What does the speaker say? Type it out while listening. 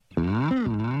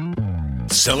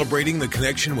celebrating the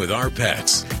connection with our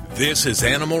pets. This is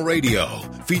Animal Radio,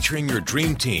 featuring your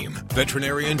dream team,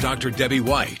 veterinarian Dr. Debbie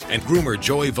White and groomer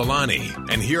Joey Villani.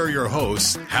 And here are your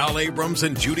hosts, Hal Abrams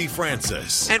and Judy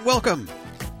Francis. And welcome.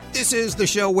 This is the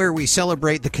show where we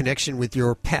celebrate the connection with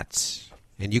your pets.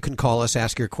 And you can call us,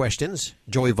 ask your questions.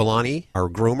 Joey Villani, our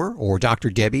groomer, or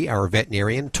Dr. Debbie, our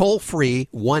veterinarian. Toll free,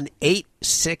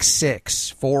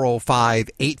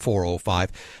 1-866-405-8405.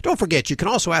 Don't forget, you can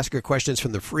also ask your questions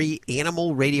from the free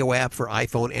Animal Radio app for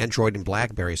iPhone, Android, and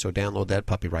BlackBerry. So download that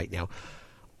puppy right now.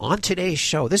 On today's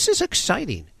show, this is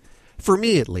exciting. For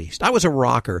me, at least. I was a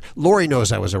rocker. Lori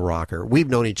knows I was a rocker. We've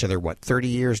known each other, 30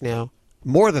 years now?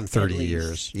 More than 30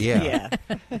 years. Yeah.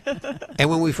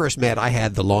 And when we first met, I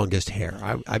had the longest hair.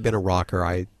 I've been a rocker.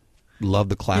 I love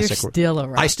the classic. You're still a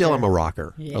rocker. I still am a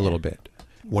rocker, a little bit.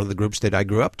 One of the groups that I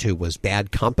grew up to was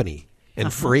Bad Company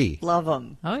and Free. Love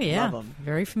them. Oh, yeah. Love them.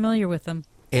 Very familiar with them.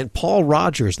 And Paul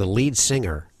Rogers, the lead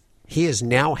singer, he is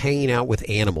now hanging out with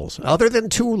animals. Other than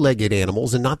two-legged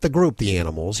animals and not the group, the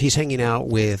animals, he's hanging out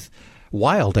with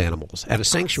wild animals at a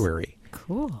sanctuary.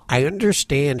 Cool. I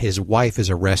understand his wife is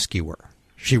a rescuer.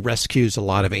 She rescues a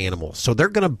lot of animals. So they're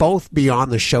going to both be on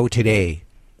the show today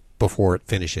before it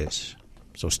finishes.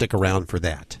 So stick around for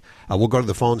that. We'll go to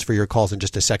the phones for your calls in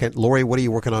just a second. Lori, what are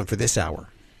you working on for this hour?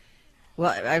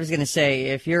 Well, I was going to say,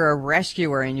 if you're a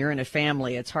rescuer and you're in a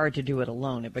family, it's hard to do it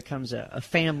alone. It becomes a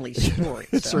family story.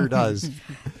 It sure does.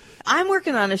 I'm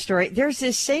working on a story. There's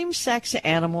this same-sex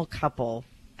animal couple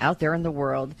out there in the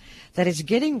world that is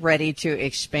getting ready to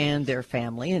expand their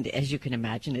family, and as you can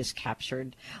imagine, has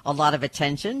captured a lot of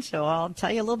attention. So I'll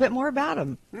tell you a little bit more about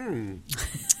them.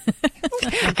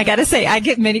 I got to say, I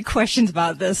get many questions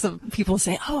about this. People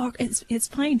say, "Oh, is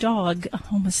my dog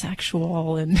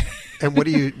homosexual?" And what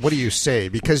do you say?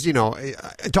 Because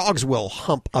dogs will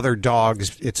hump other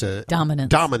dogs. It's a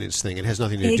dominance thing. It has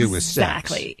nothing to do with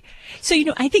sex. Exactly. So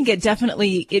I think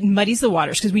it muddies the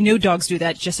waters because we know dogs do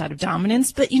that just out of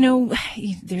dominance. But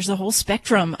there's a whole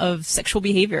spectrum of sexual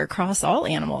behavior across all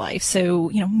animal life.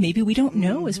 So maybe we don't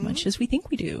know as much as we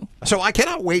think we do. So I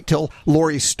cannot wait till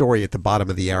Lori's story at the bottom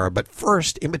of the hour. But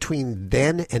first, in between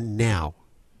then and now,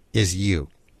 is you.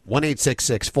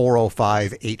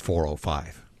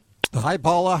 1-866-405-8405. Hi,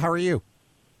 Paula. How are you?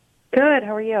 Good.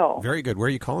 How are you? Very good. Where are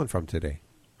you calling from today?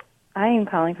 I am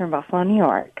calling from Buffalo, New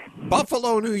York.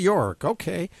 Buffalo, New York.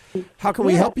 Okay. How can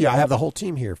we help you? I have the whole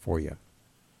team here for you.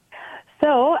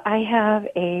 So I have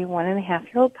a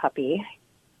 1.5-year-old puppy.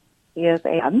 He is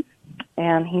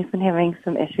and he's been having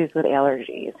some issues with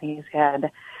allergies. He's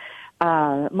had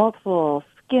multiple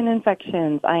skin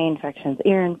infections, eye infections,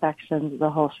 ear infections,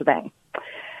 the whole shebang.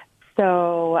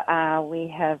 So we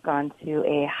have gone to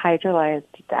a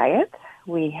hydrolyzed diet.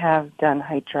 We have done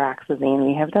hydroxyzine.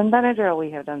 We have done Benadryl. We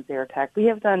have done Zyrtec. We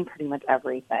have done pretty much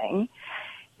everything.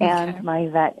 And my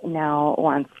vet now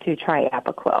wants to try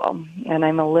Apoquel. And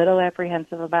I'm a little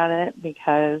apprehensive about it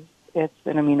because it's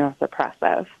an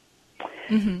immunosuppressive.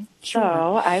 Mm-hmm. Sure.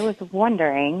 So I was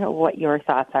wondering what your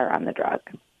thoughts are on the drug.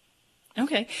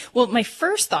 Okay. Well, my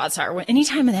first thoughts are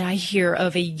anytime that I hear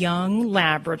of a young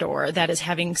Labrador that is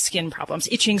having skin problems,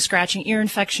 itching, scratching, ear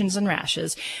infections, and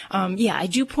rashes, I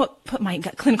do put my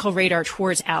clinical radar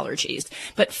towards allergies.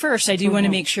 But first, I do want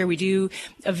to make sure we do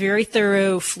a very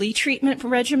thorough flea treatment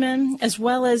regimen, as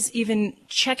well as even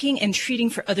checking and treating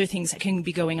for other things that can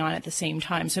be going on at the same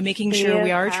time. So making sure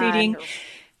we are treating.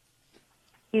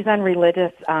 He's on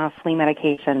religious flea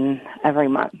medication every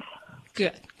month.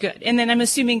 Good. And then I'm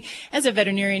assuming as a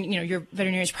veterinarian, your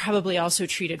veterinarian is probably also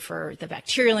treated for the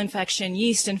bacterial infection,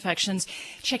 yeast infections,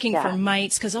 checking for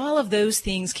mites, because all of those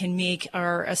things can make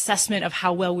our assessment of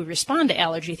how well we respond to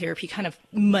allergy therapy kind of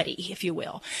muddy, if you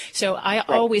will. So I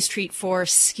always treat for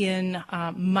skin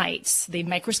mites, the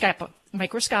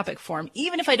microscopic form,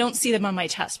 even if I don't see them on my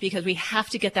test, because we have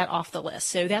to get that off the list.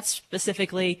 So that's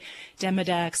specifically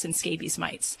Demodex and scabies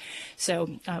mites.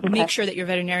 So make sure that your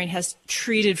veterinarian has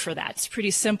treated for that. It's pretty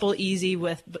simple, easy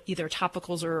with either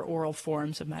topicals or oral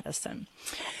forms of medicine.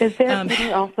 Is there, can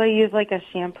you also use like a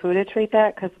shampoo to treat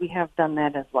that? Because we have done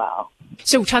that as well.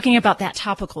 So talking about that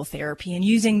topical therapy and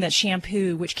using the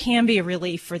shampoo, which can be a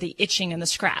relief for the itching and the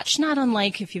scratch, not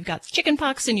unlike if you've got chicken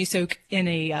pox and you soak in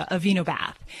a vino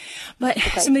bath. But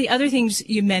some of the other things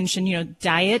you mentioned,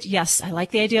 diet. Yes, I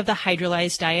like the idea of the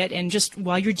hydrolyzed diet. And just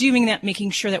while you're doing that,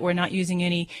 making sure that we're not using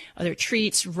any other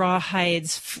treats,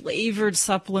 rawhides, flavored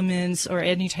supplements, or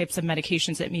any types of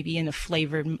medications that may be in a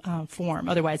flavored form.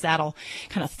 Otherwise, that'll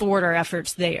kind of thwart our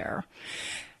efforts there.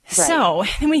 So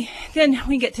then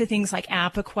we get to things like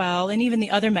Apoquel and even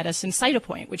the other medicine,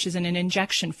 Cytopoint, which is in an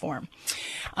injection form.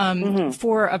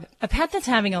 For a pet that's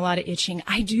having a lot of itching,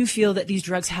 I do feel that these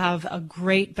drugs have a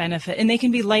great benefit, and they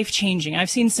can be life-changing. I've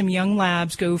seen some young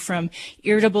labs go from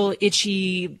irritable,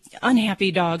 itchy,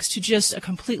 unhappy dogs to just a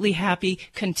completely happy,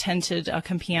 contented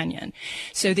companion.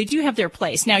 So they do have their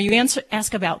place. Now, you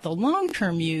ask about the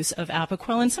long-term use of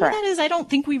Apoquel, and some of that is I don't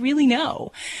think we really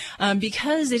know,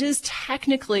 because it is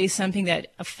technically something that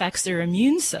affects their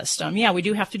immune system. Yeah, we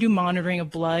do have to do monitoring of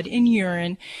blood and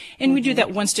urine, and we do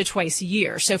that once to twice a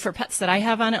year. So for pets that I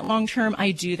have on it long term,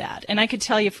 I do that. And I could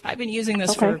tell you, I've been using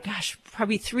this for,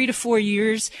 probably 3 to 4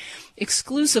 years,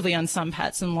 exclusively on some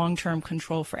pets in long-term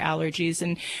control for allergies.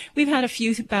 And we've had a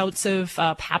few bouts of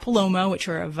papilloma, which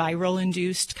are a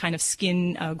viral-induced kind of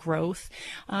skin growth.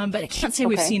 But I can't say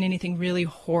we've seen anything really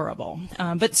horrible.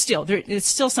 But still, it's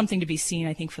still something to be seen,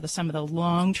 I think, for some of the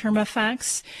long-term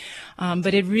effects.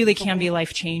 But it really can be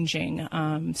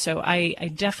life-changing. So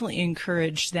I definitely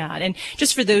encourage that. And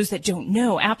just for those that don't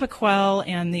know, Apoquel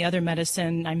and the other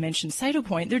medicine I mentioned,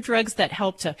 Cytopoint, they're drugs that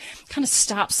help to kind of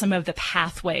stop some of the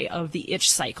pathway of the itch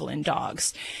cycle in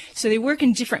dogs. So they work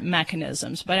in different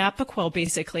mechanisms, but Apoquel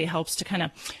basically helps to kind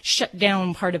of shut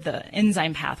down part of the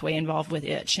enzyme pathway involved with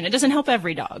itch. And it doesn't help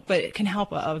every dog, but it can help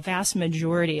a vast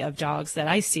majority of dogs that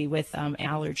I see with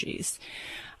allergies.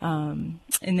 And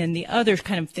then the other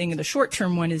kind of thing, the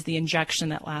short-term one, is the injection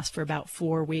that lasts for about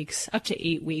 4 weeks, up to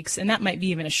 8 weeks. And that might be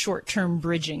even a short-term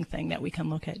bridging thing that we can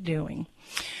look at doing.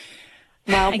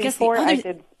 Well, before I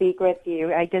did speak with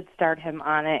you, I did start him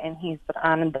on it, and he's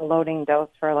on the loading dose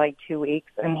for like 2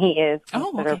 weeks, and he is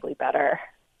considerably better.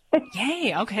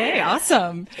 Yay. Okay.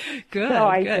 Awesome. Good. So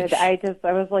I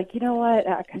was like, you know what?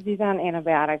 Because he's on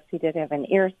antibiotics. He did have an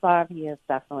ear swab. He has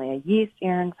definitely a yeast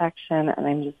ear infection. And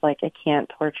I'm just like, I can't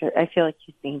torture. I feel like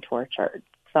he's being tortured.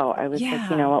 So I was like,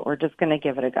 you know what? We're just going to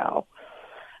give it a go.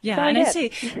 Yeah. So and I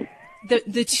say,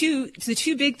 the two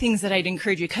big things that I'd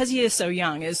encourage you, because he is so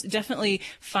young, is definitely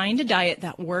find a diet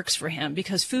that works for him,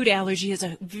 because food allergy is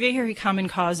a very common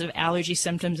cause of allergy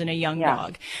symptoms in a young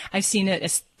dog. I've seen it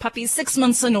as puppies 6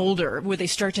 months and older where they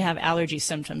start to have allergy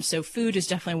symptoms. So food is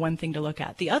definitely one thing to look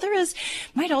at. The other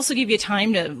might also give you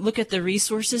time to look at the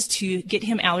resources to get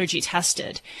him allergy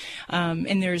tested.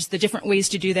 And there's the different ways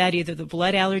to do that, either the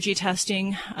blood allergy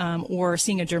testing or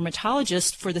seeing a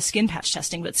dermatologist for the skin patch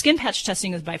testing. But skin patch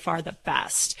testing is by far the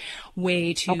best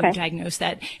way to diagnose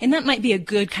that. And that might be a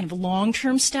good kind of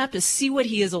long-term step, is see what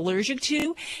he is allergic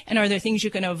to and are there things you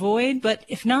can avoid. But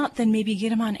if not, then maybe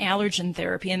get him on allergen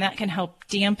therapy, and that can help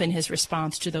dampen his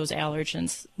response to those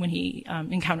allergens when he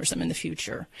encounters them in the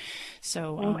future.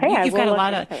 So you've got a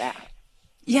lot of that.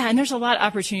 Yeah, and there's a lot of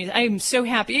opportunities. I am so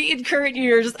happy. In current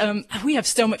years, we have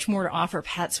so much more to offer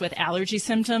pets with allergy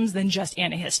symptoms than just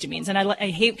antihistamines. And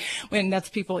I hate when that's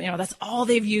people, that's all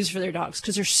they've used for their dogs,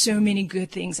 because there's so many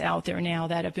good things out there now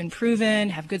that have been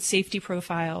proven, have good safety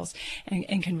profiles,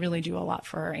 and can really do a lot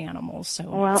for our animals. So,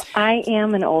 well, I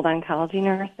am an old oncology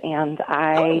nurse, and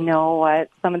I know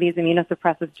what some of these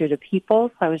immunosuppressants do to people,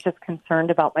 so I was just concerned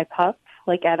about my pups.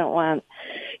 Like, I don't want,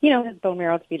 his bone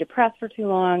marrow to be depressed for too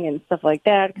long and stuff like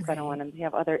that, because I don't want him to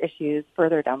have other issues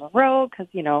further down the road, because,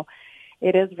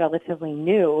 it is relatively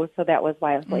new. So that was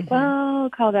why I was like, well,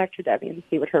 call Dr. Debbie and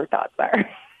see what her thoughts are.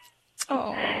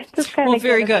 Oh, just kind of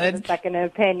very good. A second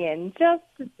opinion, just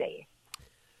to see.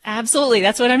 Absolutely.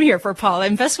 That's what I'm here for, Paul.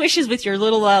 And best wishes with your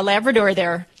little Labrador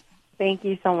there. Thank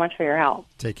you so much for your help.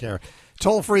 Take care.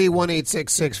 Toll free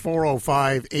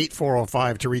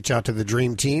 1-866-405-8405 to reach out to the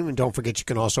Dream Team. And don't forget, you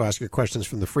can also ask your questions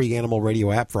from the free Animal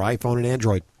Radio app for iPhone and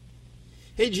Android.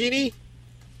 Hey, Jeannie.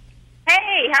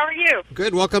 Hey, how are you?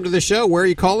 Good. Welcome to the show. Where are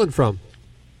you calling from?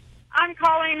 I'm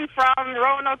calling from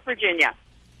Roanoke, Virginia.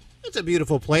 It's a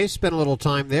beautiful place. Spent a little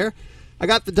time there. I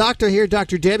got the doctor here,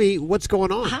 Dr. Debbie. What's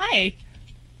going on? Hi.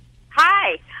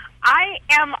 Hi. I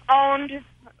am owned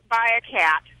by a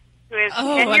cat who is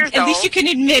 10 years old. At least you can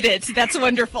admit it. That's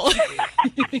wonderful. He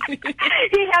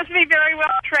has me very well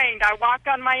trained. I walk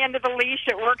on my end of the leash.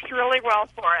 It works really well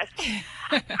for us.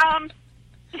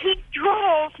 He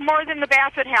drools more than the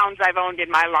Basset Hounds I've owned in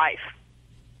my life.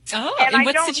 Oh, and in I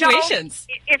what don't situations?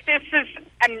 know if this is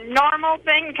a normal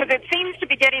thing, because it seems to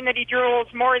be getting that he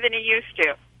drools more than he used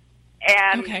to.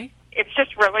 And it's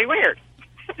just really weird.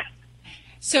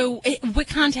 So what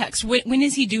context? When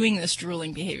is he doing this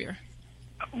drooling behavior?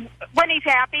 When he's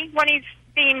happy, when he's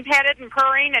being petted and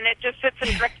purring, and it just sits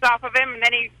and drips off of him, and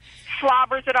then he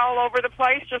slobbers it all over the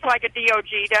place, just like a DOG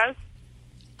does.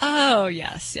 Oh,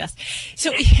 yes.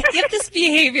 So if this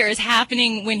behavior is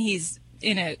happening when he's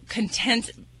in a content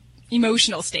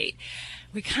emotional state,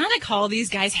 we kind of call these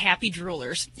guys happy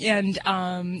droolers. And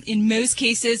in most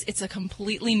cases, it's a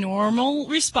completely normal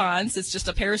response. It's just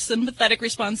a parasympathetic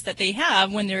response that they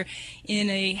have when they're in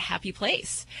a happy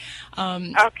place.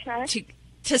 Okay.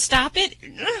 To stop it,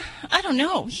 I don't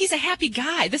know. He's a happy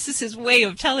guy. This is his way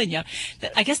of telling you.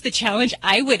 I guess the challenge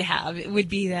I would have would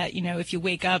be that, if you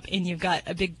wake up and you've got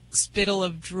a big spittle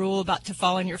of drool about to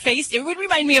fall on your face, it would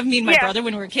remind me of me and my brother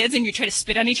when we were kids and you try to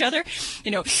spit on each other, spit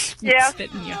in you.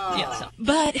 Yeah, so.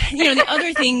 But, the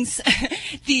other things,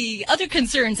 the other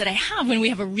concerns that I have when we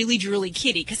have a really drooly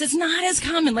kitty, because it's not as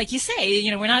common, like you say,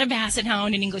 we're not a Basset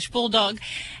Hound, an English Bulldog,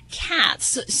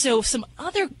 cats. So some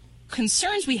other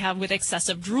concerns we have with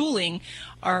excessive drooling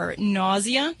are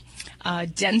nausea,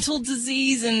 dental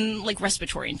disease, and like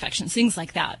respiratory infections, things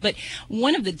like that. But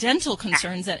one of the dental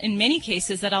concerns that in many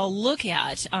cases that I'll look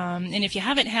at, and if you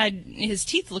haven't had his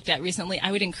teeth looked at recently,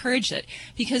 I would encourage it,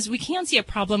 because we can see a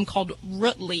problem called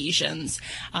root lesions,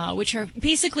 which are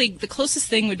basically the closest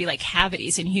thing would be like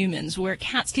cavities in humans, where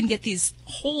cats can get these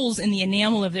holes in the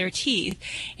enamel of their teeth,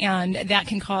 and that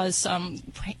can cause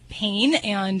pain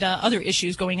and other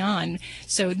issues going on.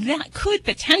 So that could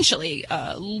potentially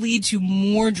lead to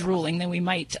more drooling than we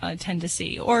might tend to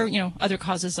see, or other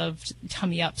causes of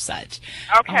tummy upset.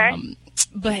 Okay.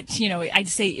 But I'd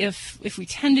say if we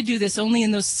tend to do this only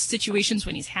in those situations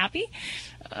when he's happy,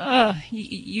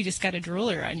 you just got a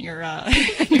drooler on your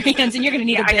hands, and you're going to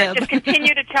need a bib. I just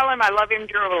continue to tell him I love him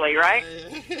drooly, right?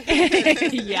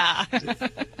 Yeah.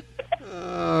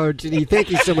 Oh, Ginny,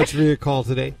 thank you so much for your call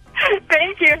today.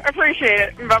 Thank you. Appreciate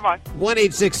it. Bye-bye.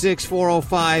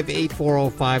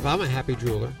 1-866-405-8405. I'm a happy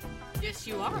drooler. Yes,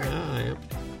 you are. I am.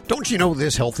 Don't you know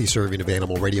this healthy serving of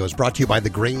Animal Radio is brought to you by the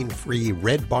grain-free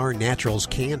Red Barn Naturals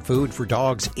canned food for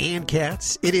dogs and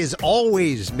cats? It is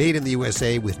always made in the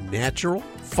USA with natural,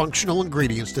 functional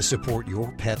ingredients to support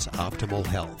your pet's optimal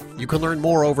health. You can learn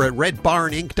more over at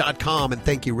redbarninc.com, and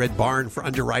thank you, Red Barn, for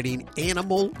underwriting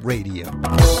Animal Radio.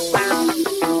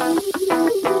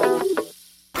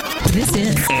 This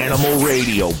is Animal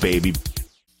Radio, baby.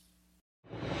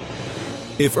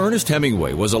 If Ernest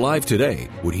Hemingway was alive today,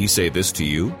 would he say this to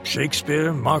you?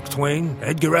 Shakespeare, Mark Twain,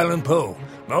 Edgar Allan Poe,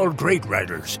 all great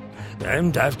writers.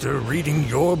 And after reading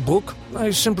your book,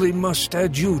 I simply must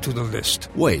add you to the list.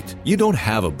 Wait, you don't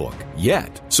have a book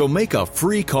yet. So make a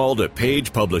free call to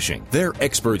Page Publishing. Their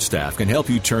expert staff can help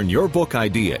you turn your book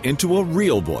idea into a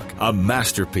real book, a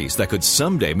masterpiece that could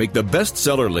someday make the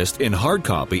bestseller list in hard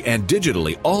copy and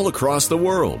digitally all across the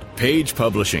world. Page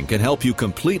Publishing can help you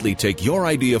completely take your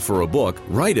idea for a book,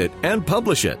 write it, and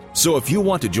publish it. So if you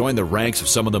want to join the ranks of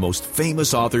some of the most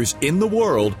famous authors in the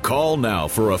world, call now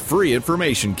for a free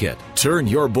information kit. Turn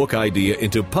your book idea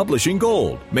into publishing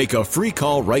gold. Make a free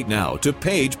call right now to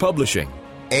Page Publishing.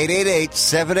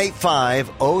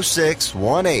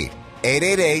 888-785-0618.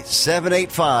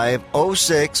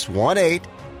 888-785-0618.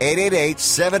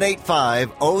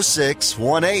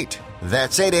 888-785-0618.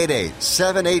 That's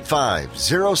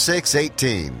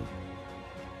 888-785-0618.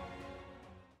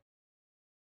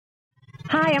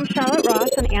 Hi, I'm Charlotte Ross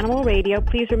on Animal Radio.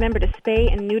 Please remember to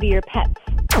spay and neuter your pets.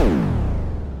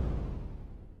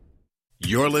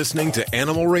 You're listening to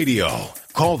Animal Radio.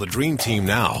 Call the Dream Team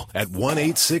now at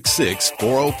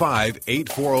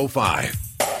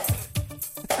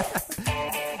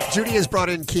 1-866-405-8405. Judy has brought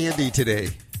in candy today.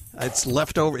 It's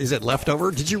leftover. Is it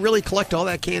leftover? Did you really collect all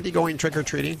that candy going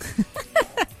trick-or-treating?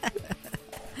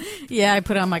 Yeah, I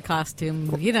put on my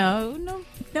costume.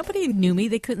 Nobody knew me.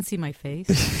 They couldn't see my face.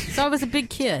 So I was a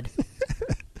big kid.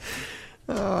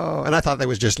 Oh, and I thought that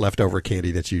was just leftover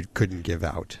candy that you couldn't give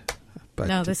out. But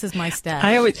no, this is my stash.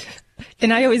 I always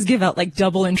give out like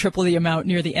double and triple the amount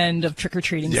near the end of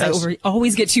trick-or-treating. Yes. So I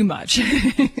always get too much.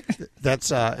 That's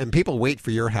and people wait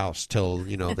for your house till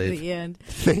they the end.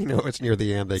 They know it's near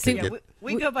the end. They can get.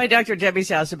 We go by Dr. Debbie's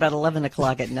house about 11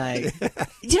 o'clock at night.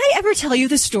 Did I ever tell you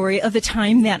the story of the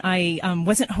time that I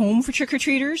wasn't home for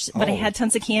trick-or-treaters, but I had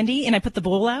tons of candy and I put the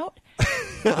bowl out?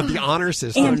 The honor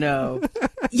system. Oh, no.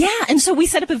 Yeah, and so we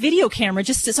set up a video camera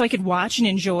just so I could watch and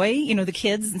enjoy, the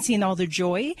kids and seeing all their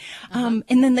joy. And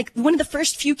then, one of the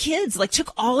first few kids,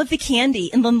 took all of the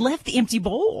candy and then left the empty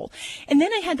bowl. And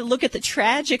then I had to look at the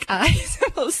tragic eyes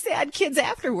of those sad kids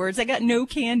afterwards. I got no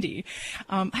candy.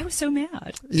 I was so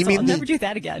mad. I'll never do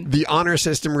that again. The honor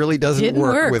system really doesn't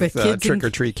work with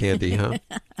trick-or-treat candy, huh?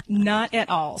 Not at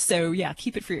all. So, yeah,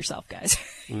 keep it for yourself, guys.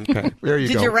 Okay, there you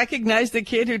go. Did you recognize the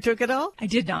kid who took it all? I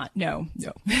did not. No.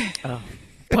 Oh.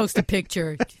 Post a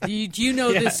picture. Do you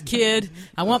know this kid?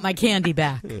 I want my candy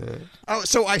back. Oh,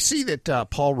 so I see that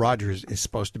Paul Rogers is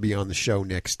supposed to be on the show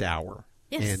next hour.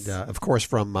 Yes. And, of course,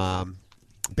 from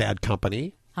Bad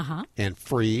Company and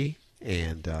Free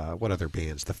and what other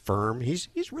bands? The Firm. He's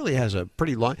really has a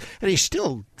pretty long, and he's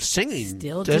still singing.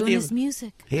 Still doing his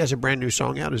music. He has a brand new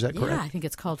song out. Is that correct? Yeah, I think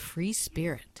it's called Free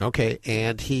Spirit. Okay,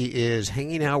 and he is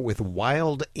hanging out with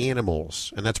wild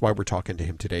animals, and that's why we're talking to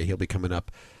him today. He'll be coming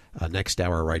up next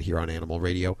hour right here on Animal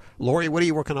Radio. Lori, what are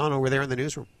you working on over there in the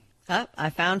newsroom? I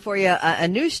found for you a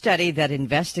new study that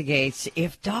investigates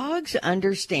if dogs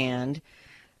understand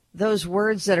those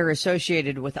words that are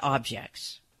associated with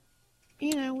objects.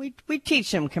 You know, we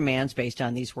teach them commands based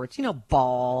on these words. You know,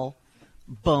 ball,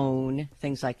 bone,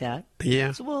 things like that.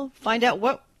 Yeah. So we'll find out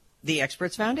what the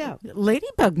experts found out.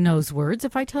 Ladybug knows words.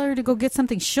 If I tell her to go get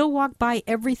something, she'll walk by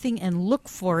everything and look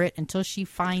for it until she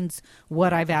finds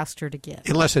what I've asked her to get.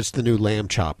 Unless it's the new lamb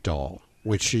chop doll,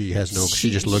 which she has no.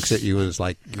 She just looks at you and is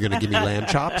like, "You're going to give me lamb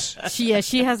chops?"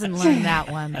 She hasn't learned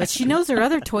that one, but she knows her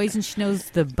other toys, and she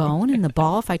knows the bone and the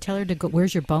ball. If I tell her to go,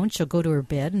 "Where's your bone?" she'll go to her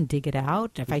bed and dig it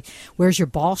out. "Where's your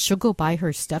ball?" she'll go by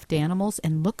her stuffed animals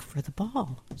and look for the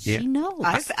ball. She knows.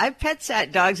 I've pet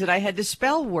sat dogs that I had to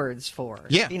spell words for.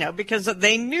 Yeah, you know, because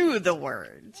they knew the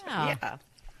words. Yeah.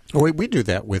 We do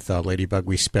that with Ladybug.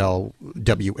 We spell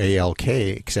WALK,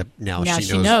 except now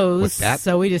she knows what that.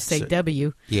 So we just say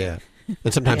W. Yeah.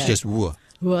 And sometimes just woo.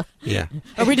 Yeah.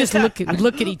 Or we just look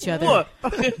at each other.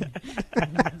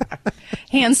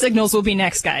 Hand signals will be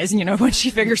next, guys, when she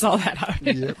figures all that out.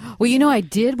 Yep. Well, I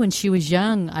did when she was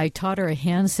young. I taught her a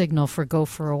hand signal for go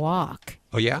for a walk.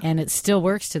 Oh, yeah? And it still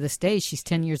works to this day. She's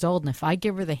 10 years old, and if I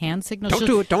give her the hand signal... Don't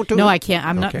do it. No, I can't.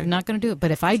 I'm not going to do it.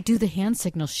 But if I do the hand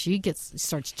signal, she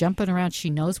starts jumping around. She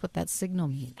knows what that signal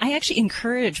means. I actually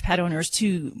encourage pet owners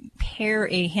to pair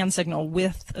a hand signal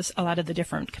with a lot of the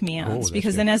different commands,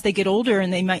 because then as they get older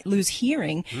and they might lose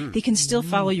hearing, they can still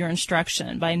follow your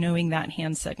instruction by knowing that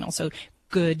hand signal. So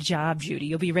good job, Judy.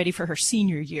 You'll be ready for her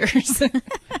senior years.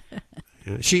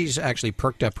 She's actually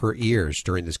perked up her ears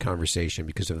during this conversation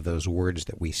because of those words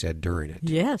that we said during it.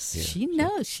 Yes, she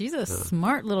knows. She's a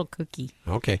smart little cookie.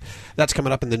 Okay. That's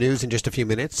coming up in the news in just a few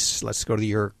minutes. Let's go to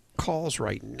your calls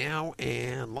right now.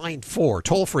 And line 4,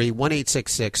 toll free,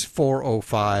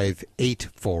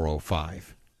 1-866-405-8405.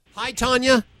 Hi,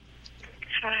 Tanya.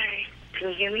 Hi. Can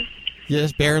you hear me?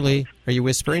 Yes, barely. Are you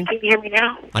whispering? Can you hear me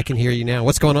now? I can hear you now.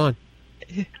 What's going on?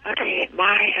 Okay.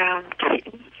 My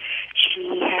kitten,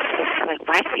 she has this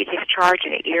waxy discharge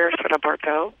in the ears for the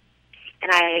Bordeaux,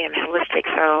 and I am holistic,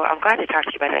 so I'm glad to talk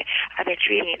to you about it. I've been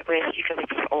treating it with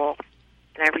eucalyptus oil,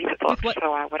 and I read the book, so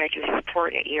what I do is just pour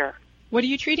it in the ear. What are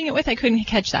you treating it with? I couldn't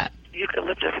catch that.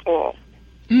 Eucalyptus oil.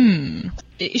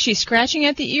 Is she scratching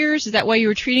at the ears? Is that why you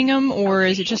were treating them, or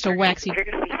is it just a waxy...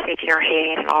 Shaking her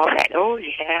head and all that. Oh,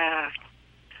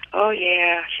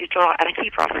 yeah. She's doing all, and I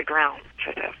keep her off the ground.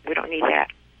 So we don't need that.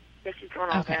 Yeah, she's doing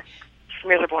all that. She's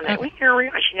miserable. And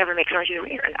she never makes noise in her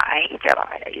ear, and I hate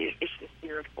that. It's just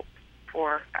irritable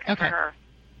for her.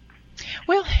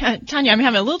 Well, Tanya, I'm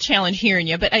having a little challenge hearing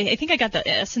you, but I think I got the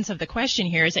essence of the question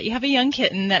here is that you have a young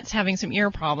kitten that's having some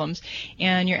ear problems,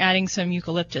 and you're adding some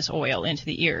eucalyptus oil into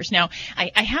the ears. Now,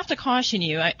 I have to caution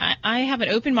you, I have an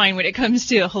open mind when it comes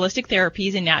to holistic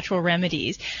therapies and natural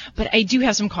remedies, but I do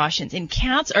have some cautions. And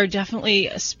cats are definitely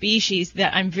a species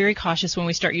that I'm very cautious when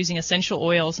we start using essential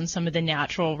oils and some of the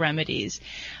natural remedies.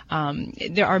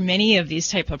 There are many of these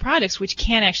type of products which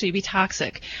can actually be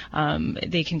toxic.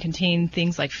 They can contain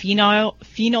things like phenols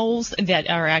that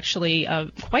are actually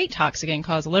quite toxic and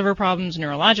cause liver problems,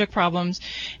 neurologic problems,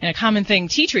 and a common thing,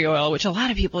 tea tree oil, which a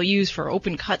lot of people use for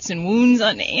open cuts and wounds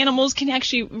on animals, can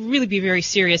actually really be very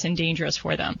serious and dangerous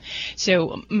for them.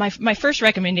 So my first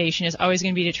recommendation is always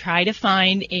going to be to try to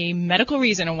find a medical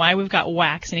reason on why we've got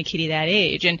wax in a kitty that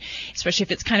age, and especially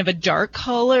if it's kind of a dark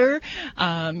color,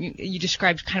 you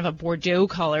described kind of a Bordeaux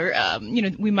color,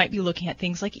 we might be looking at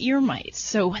things like ear mites.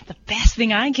 So the best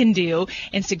thing I can do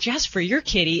and suggest for your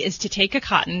kitty is to take a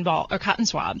cotton ball or cotton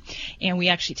swab, and we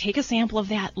actually take a sample of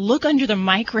that, look under the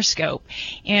microscope,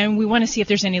 and we want to see if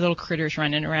there's any little critters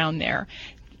running around there.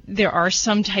 There are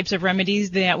some types of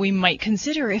remedies that we might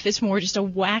consider if it's more just a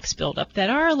wax buildup that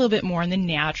are a little bit more in the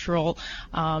natural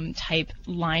type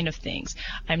line of things.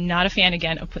 I'm not a fan,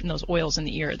 again, of putting those oils in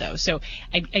the ear, though. So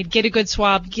I'd get a good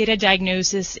swab, get a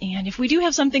diagnosis, and if we do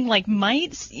have something like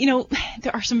mites,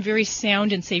 there are some very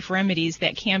sound and safe remedies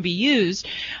that can be used,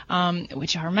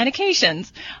 which are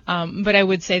medications. But I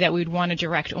would say that we'd want to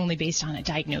direct only based on a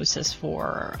diagnosis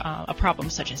for a problem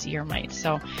such as ear mites.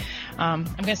 So I'm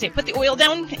going to say put the oil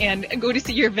down and go to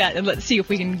see your vet, and let's see if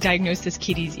we can diagnose this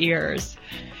kitty's ears.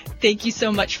 Thank you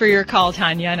so much for your call,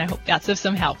 Tanya, and I hope that's of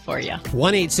some help for you.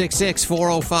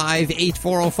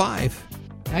 1-866-405-8405.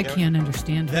 I can't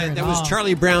understand her That was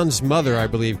Charlie Brown's mother, I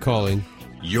believe, calling.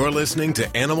 You're listening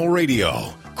to Animal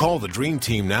Radio. Call the Dream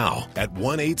Team now at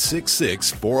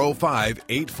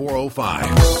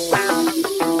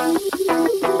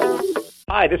 1-866-405-8405.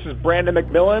 Hi, this is Brandon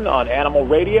McMillan on Animal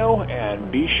Radio,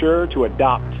 and be sure to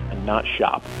adopt and not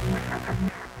shop.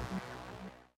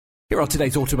 Here are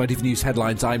today's automotive news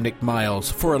headlines. I'm Nick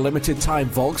Miles. For a limited time,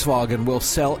 Volkswagen will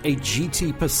sell a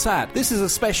GT Passat. This is a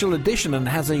special edition and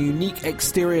has a unique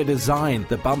exterior design.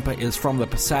 The bumper is from the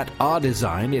Passat R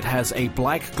design. It has a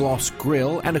black gloss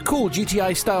grille and a cool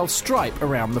GTI-style stripe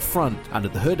around the front. Under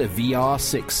the hood, a VR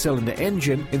 6-cylinder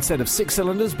engine. Instead of 6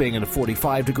 cylinders being in a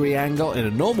 45-degree angle in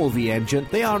a normal V engine,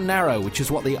 they are narrow, which is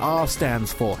what the R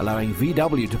stands for, allowing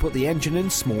VW to put the engine in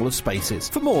smaller spaces.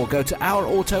 For more, go to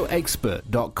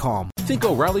ourautoexpert.com. Think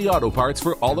O'Reilly Auto Parts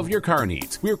for all of your car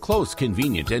needs. We're close,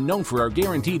 convenient, and known for our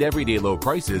guaranteed everyday low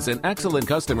prices and excellent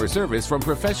customer service from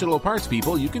professional parts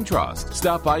people you can trust.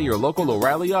 Stop by your local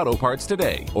O'Reilly Auto Parts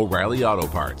today. O'Reilly Auto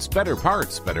Parts. Better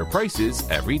parts, better prices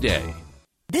every day.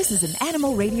 This is an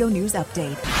Animal Radio News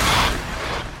Update.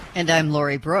 And I'm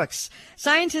Lori Brooks.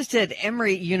 Scientists at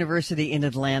Emory University in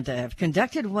Atlanta have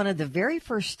conducted one of the very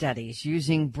first studies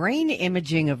using brain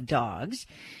imaging of dogs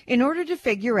in order to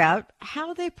figure out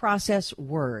how they process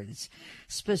words,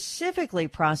 specifically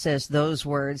process those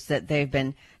words that they've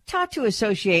been taught to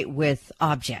associate with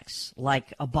objects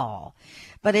like a ball.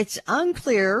 But it's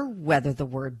unclear whether the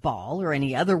word ball or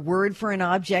any other word for an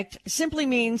object simply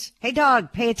means, hey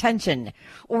dog, pay attention,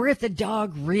 or if the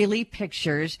dog really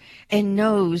pictures and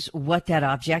knows what that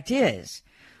object is.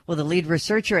 Well, the lead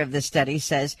researcher of this study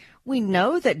says, we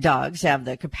know that dogs have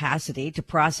the capacity to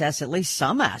process at least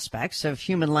some aspects of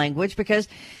human language because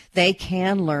they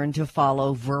can learn to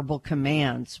follow verbal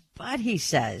commands. But he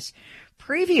says,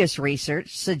 previous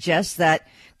research suggests that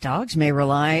dogs may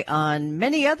rely on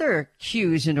many other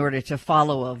cues in order to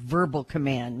follow a verbal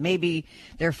command. Maybe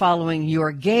they're following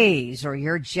your gaze or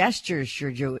your gestures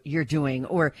you're doing,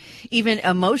 or even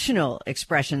emotional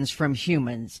expressions from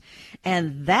humans.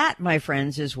 And that, my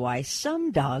friends, is why some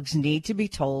dogs need to be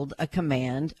told a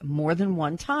command more than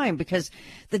one time, because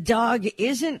the dog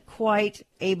isn't quite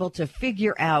able to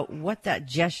figure out what that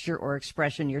gesture or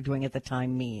expression you're doing at the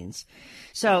time means.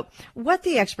 So what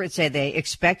the experts say they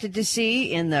expected to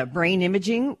see in the brain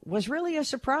imaging was really a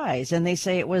surprise, and they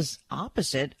say it was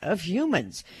opposite of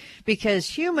humans, because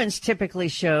humans typically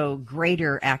show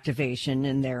greater activation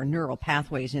in their neural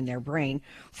pathways in their brain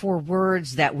for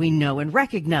words that we know and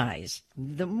recognize,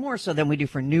 the more so than we do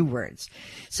for new words.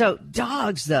 So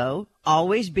dogs, though,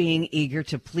 always being eager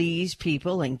to please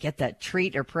people and get that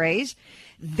treat or praise,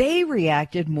 they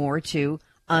reacted more to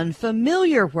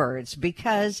unfamiliar words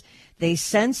because they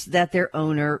sense that their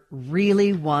owner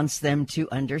really wants them to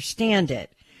understand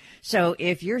it. So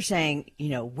if you're saying,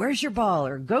 where's your ball,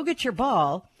 or go get your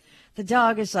ball, the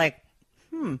dog is like,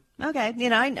 okay,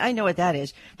 I know what that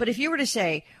is. But if you were to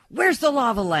say, where's the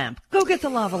lava lamp? Go get the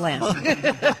lava lamp.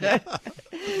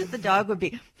 The dog would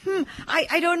be,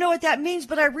 I don't know what that means,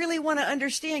 but I really want to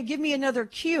understand. Give me another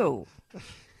cue.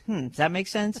 Does that make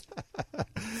sense?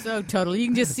 So totally. You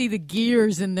can just see the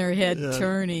gears in their head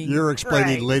turning. You're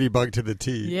explaining Right. Ladybug to the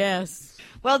T. Yes.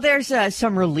 Well, there's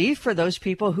some relief for those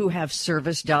people who have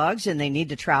service dogs and they need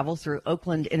to travel through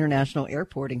Oakland International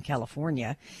Airport in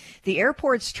California. The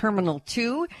airport's Terminal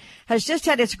 2 has just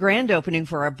had its grand opening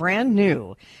for a brand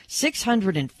new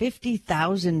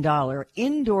 $650,000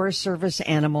 indoor service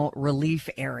animal relief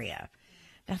area.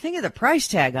 Now, think of the price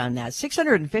tag on that,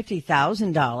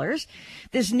 $650,000.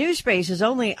 This new space is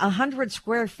only 100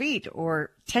 square feet,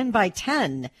 or 10 by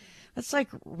 10. That's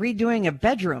like redoing a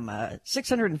bedroom, a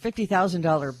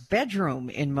 $650,000 bedroom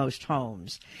in most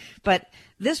homes. But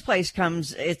this place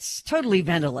it's totally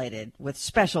ventilated with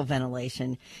special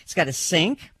ventilation. It's got a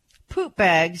sink, poop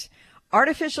bags,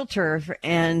 artificial turf,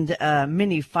 and a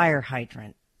mini fire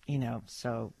hydrant,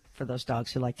 so for those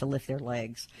dogs who like to lift their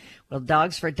legs. Well,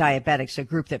 Dogs for Diabetics, a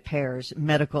group that pairs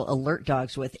medical alert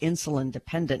dogs with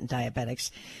insulin-dependent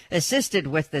diabetics, assisted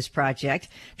with this project,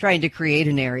 trying to create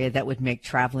an area that would make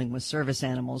traveling with service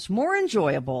animals more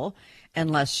enjoyable and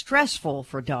less stressful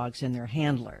for dogs and their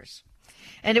handlers.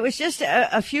 And it was just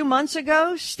a few months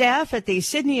ago, staff at the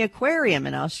Sydney Aquarium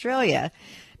in Australia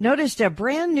noticed a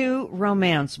brand new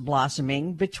romance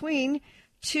blossoming between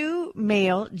two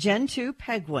male Gen 2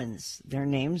 penguins. Their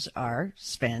names are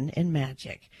Sven and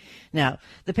Magic. Now,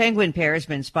 the penguin pair has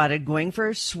been spotted going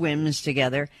for swims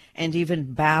together and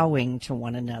even bowing to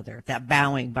one another. That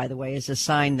bowing, by the way, is a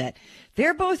sign that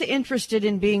they're both interested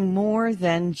in being more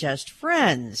than just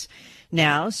friends.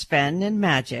 Now, Sven and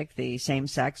Magic, the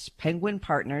same-sex penguin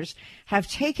partners, have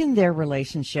taken their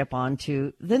relationship on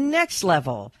to the next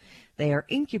level. They are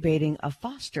incubating a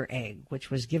foster egg,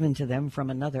 which was given to them from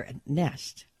another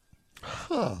nest.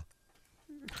 Huh.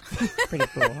 Pretty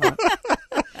cool, huh?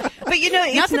 But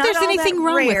it's not that there's anything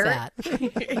wrong rare. with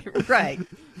that. Right.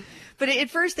 But at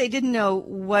first they didn't know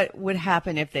what would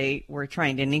happen if they were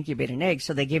trying to incubate an egg,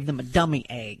 so they gave them a dummy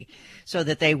egg so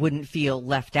that they wouldn't feel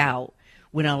left out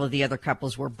when all of the other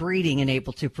couples were breeding and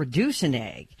able to produce an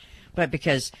egg. But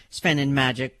because Sven and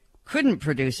Magic couldn't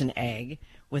produce an egg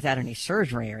without any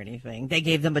surgery or anything, they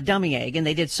gave them a dummy egg, and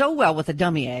they did so well with a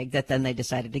dummy egg that then they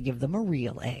decided to give them a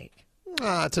real egg.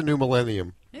 It's a new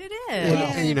millennium. It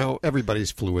is. And,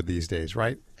 everybody's fluid these days,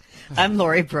 right? I'm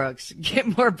Lori Brooks.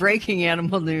 Get more breaking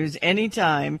animal news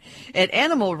anytime at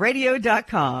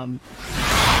animalradio.com.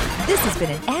 This has been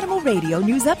an Animal Radio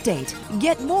News Update.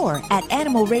 Get more at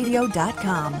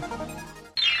animalradio.com.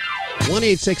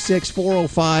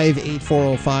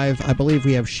 1-866-405-8405. I believe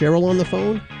we have Cheryl on the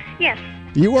phone. Yes.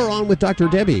 You are on with Dr.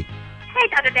 Debbie. Hey,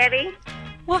 Dr. Debbie.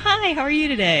 Well, hi. How are you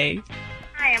today?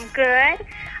 I am good.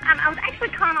 I was actually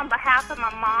calling on behalf of my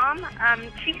mom.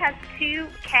 She has two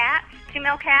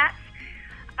male cats.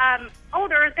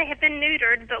 Older, they have been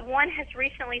neutered, but one has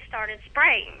recently started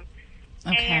spraying.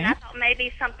 Okay. And I thought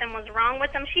maybe something was wrong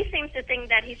with him. She seems to think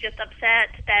that he's just upset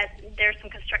that there's some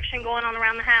construction going on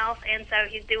around the house, and so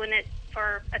he's doing it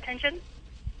for attention.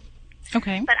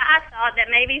 Okay. But I thought that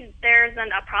maybe there's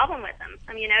a problem with him.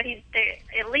 They're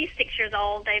at least 6 years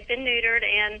old. They've been neutered,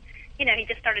 and, he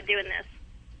just started doing this.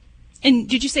 And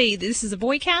did you say this is a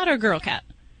boy cat or girl cat?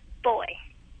 Boy.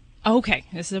 Okay,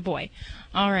 this is a boy.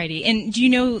 Alrighty. And do you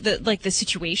know the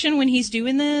situation when he's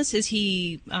doing this? Is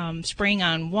he spraying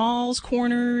on walls,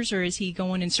 corners, or is he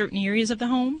going in certain areas of the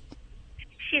home?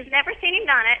 She's never seen him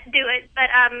do it,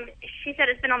 but she said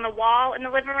it's been on the wall in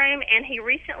the living room, and he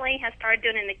recently has started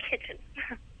doing it in the kitchen.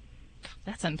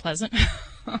 That's unpleasant.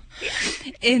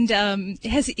 And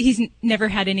he's never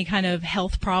had any kind of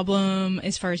health problem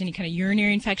as far as any kind of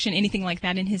urinary infection, anything like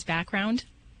that in his background?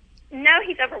 No,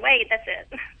 he's overweight. That's it.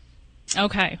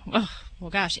 Okay. Oh, well,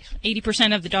 gosh,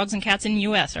 80% of the dogs and cats in the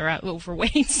U.S. are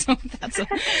overweight, so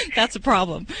that's a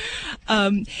problem.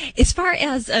 As far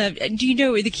as, do you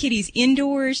know, are the kitties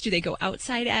indoors? Do they go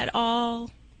outside at all?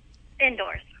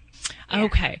 Indoors.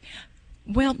 Okay.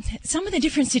 Well, some of the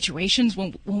different situations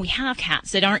when we have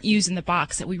cats that aren't used in the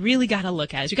box that we really got to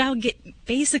look at is we got to get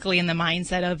basically in the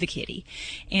mindset of the kitty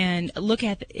and look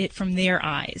at it from their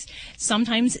eyes.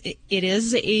 Sometimes it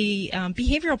is a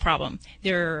behavioral problem.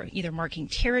 They're either marking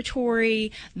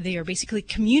territory, they are basically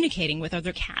communicating with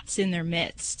other cats in their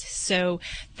midst. So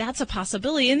that's a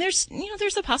possibility. And there's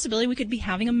a possibility we could be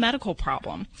having a medical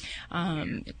problem.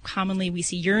 Commonly we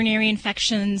see urinary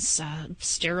infections,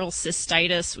 sterile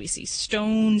cystitis, we see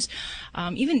stones,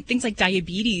 even things like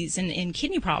diabetes and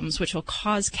kidney problems, which will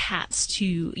cause cats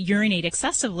to urinate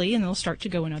excessively, and they'll start to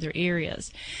go in other areas.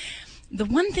 The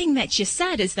one thing that you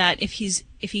said is that if he's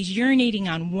urinating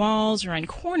on walls or on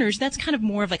corners, that's kind of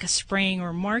more of like a spraying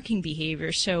or marking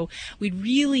behavior. So we'd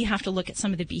really have to look at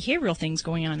some of the behavioral things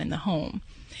going on in the home.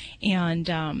 And,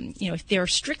 if they're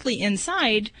strictly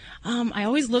inside, I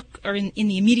always look in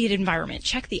the immediate environment,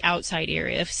 check the outside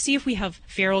area, see if we have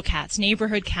feral cats,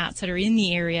 neighborhood cats that are in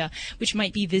the area, which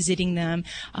might be visiting them,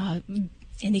 and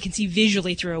they can see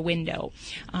visually through a window.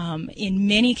 In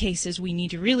many cases, we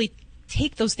need to really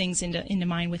take those things into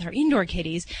mind with our indoor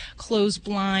kitties, close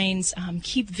blinds,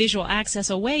 keep visual access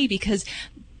away, because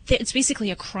it's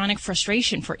basically a chronic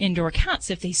frustration for indoor cats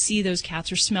if they see those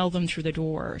cats or smell them through the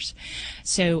doors.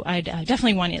 So I'd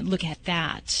definitely want to look at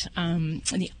that. And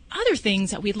the other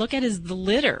things that we look at is the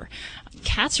litter.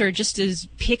 Cats are just as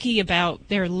picky about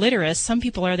their litter as some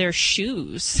people are their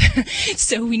shoes.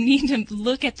 So we need to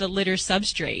look at the litter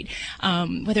substrate,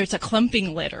 whether it's a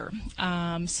clumping litter.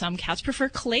 Some cats prefer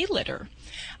clay litter,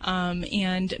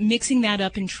 and mixing that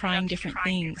up and trying different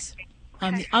things.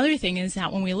 The other thing is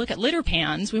that when we look at litter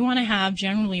pans, we want to have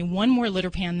generally one more litter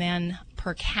pan than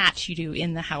per cat you do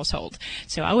in the household.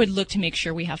 So I would look to make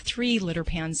sure we have 3 litter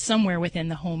pans somewhere within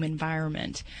the home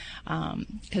environment.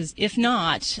 Because if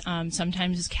not,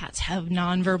 sometimes cats have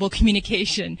nonverbal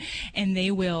communication, and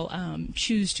they will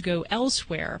choose to go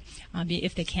elsewhere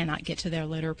if they cannot get to their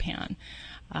litter pan.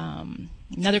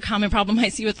 Another common problem I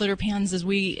see with litter pans is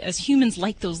we, as humans,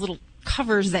 like those little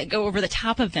covers that go over the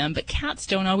top of them, but cats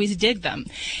don't always dig them,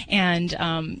 and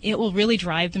it will really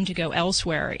drive them to go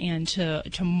elsewhere and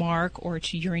to mark or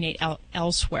to urinate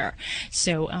elsewhere.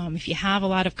 So if you have a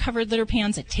lot of covered litter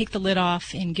pans, I'd take the lid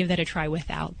off and give that a try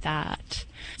without that.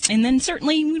 And then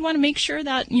certainly we want to make sure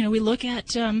that we look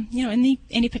at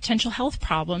any potential health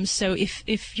problems. So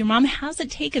if your mom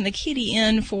hasn't taken the kitty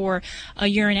in for a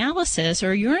urinalysis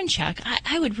or a urine check,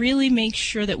 I would really make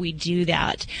sure that we do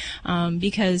that,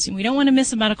 because we don't want to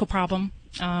miss a medical problem.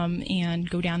 and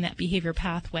go down that behavior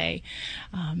pathway,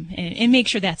 and make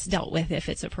sure that's dealt with if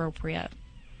it's appropriate.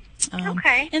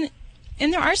 Okay.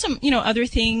 And there are some, other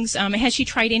things. Has she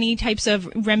tried any types of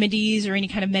remedies or any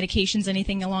kind of medications,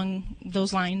 anything along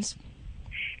those lines?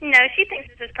 No, she thinks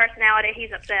it's his personality.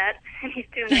 He's upset, and he's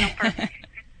doing it on purpose.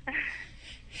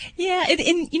 Yeah,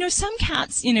 and some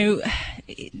cats,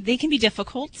 they can be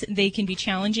difficult, they can be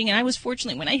challenging, and I was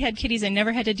fortunate when I had kitties, I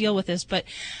never had to deal with this, but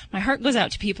my heart goes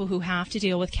out to people who have to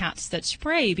deal with cats that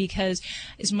spray, because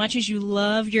as much as you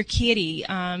love your kitty,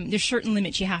 there's certain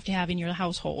limits you have to have in your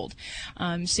household.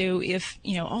 So if,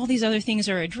 all these other things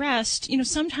are addressed,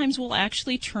 sometimes we'll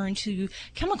actually turn to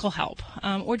chemical help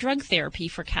or drug therapy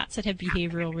for cats that have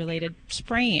behavioral related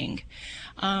spraying.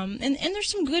 And there's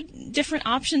some good different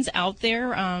options out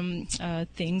there,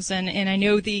 things, and I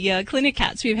know the clinic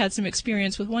cats, we've had some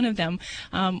experience with one of them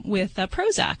with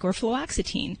Prozac or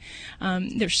fluoxetine.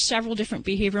 There's several different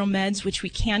behavioral meds which we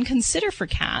can consider for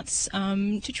cats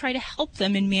to try to help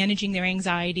them in managing their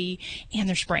anxiety and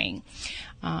their spraying.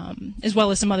 As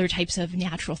well as some other types of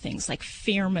natural things like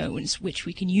pheromones, which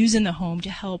we can use in the home to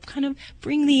help kind of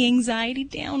bring the anxiety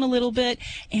down a little bit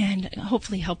and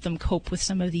hopefully help them cope with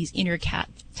some of these inner cat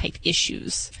type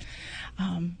issues.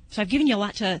 So I've given you a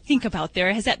lot to think about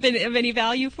there. Has that been of any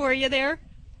value for you there?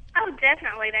 Oh,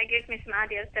 definitely. That gives me some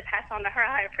ideas to pass on to her.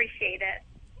 I appreciate it.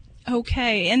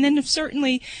 Okay, and then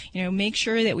certainly, make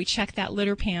sure that we check that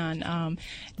litter pan.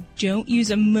 Don't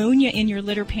use ammonia in your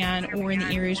litter pan or in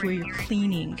the areas where you're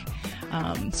cleaning.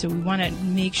 So we want to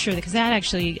make sure because that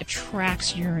actually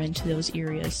attracts urine to those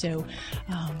areas. So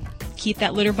keep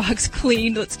that litter box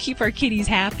clean. Let's keep our kitties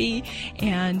happy.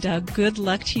 And good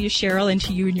luck to you, Cheryl, and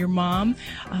to you and your mom.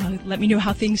 Let me know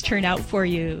how things turn out for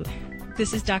you.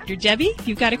 This is Dr. Debbie. If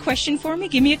you've got a question for me,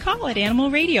 give me a call at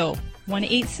Animal Radio.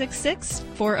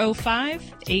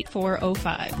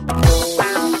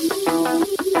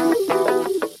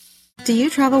 1-866-405-8405. Do you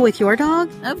travel with your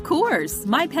dog? Of course.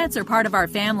 My pets are part of our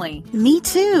family. Me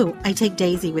too. I take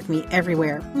Daisy with me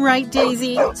everywhere. Right,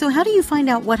 Daisy? So how do you find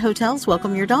out what hotels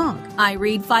welcome your dog? I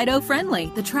read Fido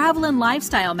Friendly, the travel and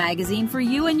lifestyle magazine for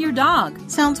you and your dog.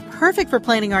 Sounds perfect for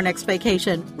planning our next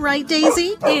vacation. Right,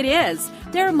 Daisy? It is.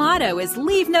 Their motto is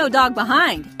leave no dog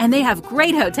behind, and they have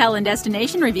great hotel and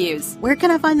destination reviews. Where can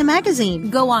I find the magazine?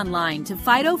 Go online to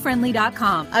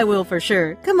FidoFriendly.com. I will for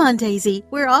sure. Come on, Daisy.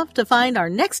 We're off to find our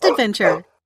next adventure.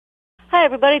 Hi,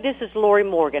 everybody. This is Lori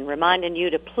Morgan, reminding you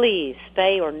to please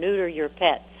spay or neuter your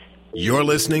pets. You're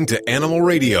listening to Animal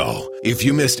Radio. If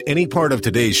you missed any part of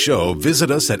today's show,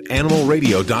 visit us at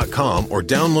animalradio.com or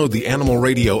download the Animal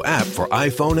Radio app for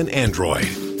iPhone and Android.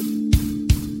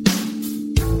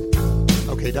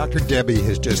 Okay, Dr. Debbie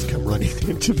has just come running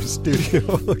into the studio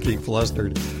looking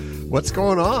flustered. What's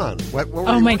going on?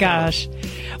 Oh, my gosh.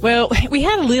 Well, we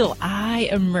had a little eye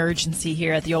emergency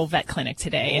here at the old vet clinic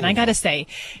today. And I got to say,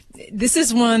 this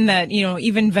is one that,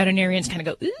 even veterinarians kind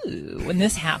of go, ooh, when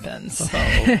this happens. So.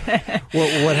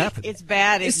 Well, what happened? It's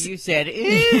bad if you said, ooh.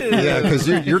 Yeah, because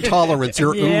your tolerance,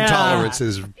 your ooh tolerance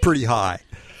is pretty high.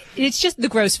 It's just the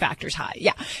gross factor's high.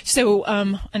 Yeah. So,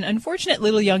 an unfortunate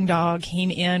little young dog came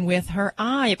in with her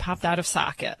eye popped out of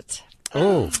socket.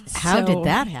 Oh. How did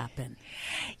that happen?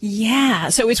 Yeah,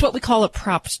 so it's what we call a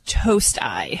proptost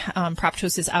eye.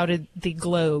 Proptost is out of the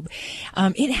globe.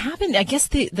 It happened, I guess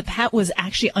the pet was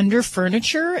actually under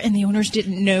furniture and the owners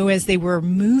didn't know as they were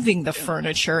moving the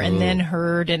furniture and then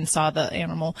heard and saw the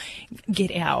animal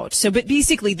get out. So, but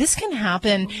basically this can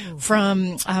happen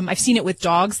from, I've seen it with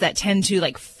dogs that tend to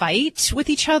fight with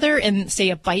each other and say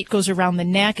a bite goes around the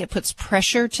neck, it puts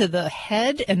pressure to the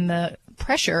head and the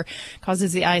pressure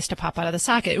causes the eyes to pop out of the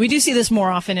socket. We do see this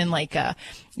more often in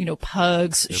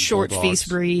pugs, short-faced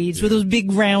breeds with those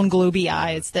big round globy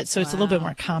eyes. So it's a little bit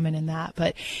more common in that,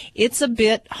 but it's a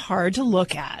bit hard to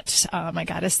look at. I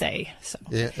gotta say. So.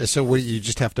 Yeah. So what, you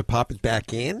just have to pop it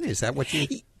back in? Is that what you?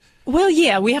 Well,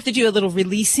 yeah, we have to do a little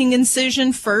releasing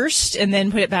incision first and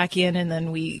then put it back in and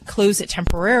then we close it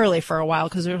temporarily for a while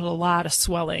because there's a lot of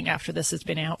swelling after this has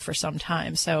been out for some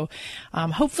time. So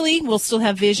hopefully we'll still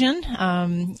have vision.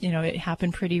 It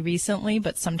happened pretty recently,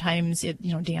 but sometimes it,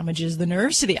 damages the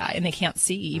nerves to the eye and they can't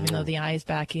see even though the eye is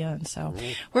back in. So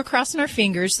we're crossing our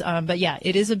fingers. But yeah,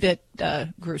 it is a bit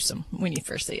gruesome when you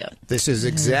first see it. This is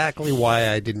exactly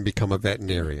why I didn't become a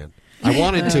veterinarian. I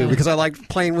wanted to because I like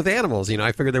playing with animals.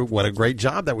 I figured what a great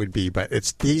job that would be. But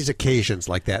it's these occasions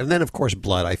like that, and then of course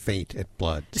blood. I faint at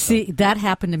blood. So. See, that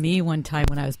happened to me one time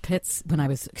when I was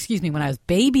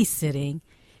babysitting.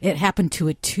 It happened to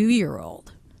a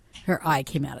 2-year-old. Her eye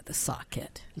came out of the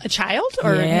socket. A child,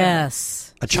 or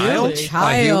yes, a child, really? A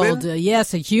child. A human?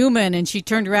 Yes, a human. And she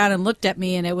turned around and looked at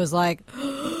me, and it was like.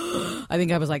 I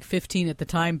think I was like 15 at the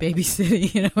time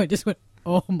babysitting. You know, I just went,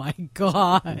 oh my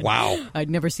God. Wow.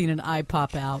 I'd never seen an eye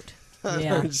pop out. I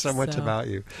learned so much about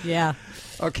you. Yeah.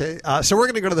 Okay, so we're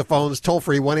going to go to the phones. Toll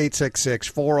free,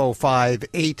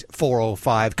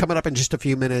 1-866-405-8405. Coming up in just a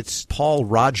few minutes, Paul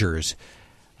Rogers,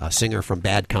 a singer from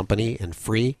Bad Company and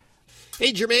Free.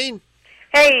 Hey, Jermaine.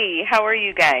 Hey, how are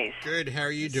you guys? Good. How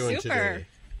are you doing today?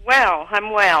 Well,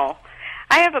 I'm well.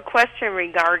 I have a question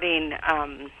regarding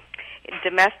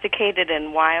domesticated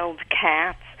and wild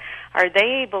cats. Are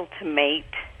they able to mate?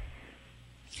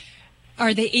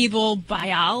 Are they able,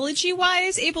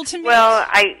 biology-wise, able to mate? Well,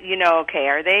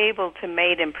 are they able to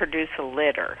mate and produce a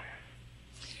litter?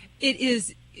 It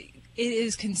is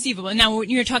conceivable. Now, when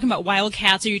you're talking about wild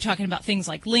cats, are you talking about things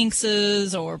like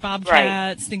lynxes or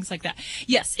bobcats, things like that?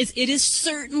 Yes, it is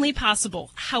certainly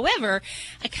possible. However,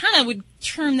 I kind of would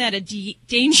term that a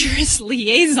dangerous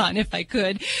liaison, if I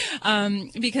could,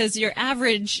 because your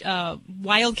average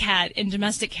wildcat and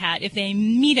domestic cat, if they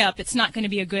meet up, it's not going to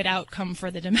be a good outcome for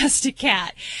the domestic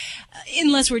cat,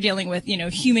 unless we're dealing with,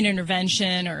 human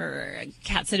intervention or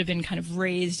cats that have been kind of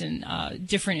raised in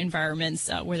different environments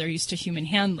where they're used to human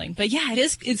handling. But yeah,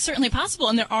 it's certainly possible,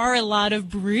 and there are a lot of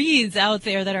breeds out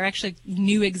there that are actually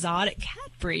new exotic cat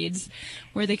breeds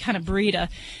where they kind of breed a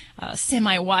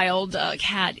semi-wild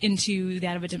cat into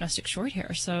that of a domestic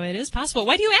short-hair. So it is possible.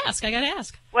 Why do you ask? I got to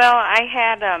ask. Well, I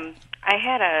had a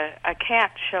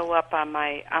cat show up on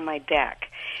my deck,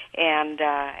 and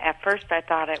at first I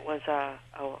thought it was a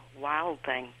wild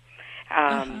thing,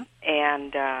 and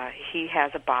he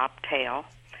has a bobtail.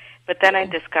 But then I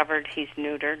discovered he's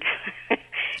neutered,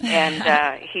 and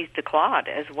he's declawed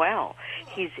as well.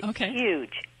 He's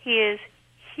huge. He is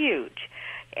huge.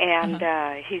 And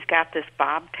he's got this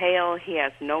bobtail. He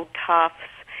has no tufts.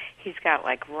 He's got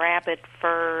like rabbit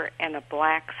fur and a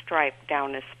black stripe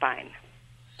down his spine.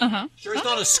 Sure, he's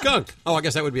not a skunk. Oh, I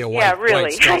guess that would be a white. Yeah, really.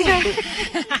 White skunk.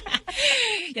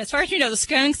 Yeah, as far as you know, the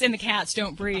skunks and the cats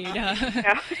don't breed.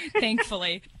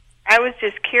 Thankfully. I was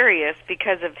just curious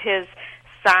because of his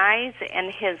size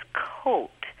and his coat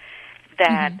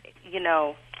that he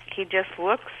just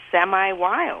looks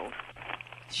semi-wild.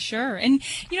 Sure. And,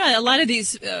 a lot of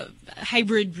these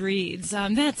hybrid breeds,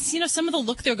 that's, some of the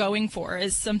look they're going for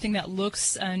is something that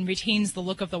looks and retains the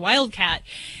look of the wildcat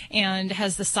and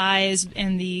has the size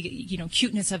and the,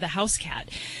 cuteness of the house cat.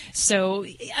 So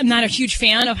I'm not a huge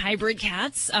fan of hybrid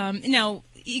cats. Now,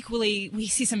 equally, we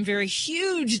see some very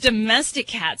huge domestic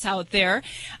cats out there,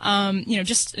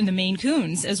 just in the Maine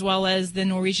Coons, as well as the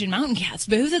Norwegian mountain cats.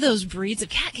 Both of those breeds of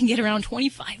cat can get around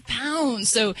 25 pounds,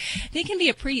 so they can be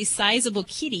a pretty sizable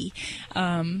kitty,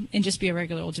 and just be a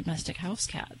regular old domestic house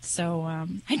cat. So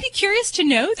I'd be curious to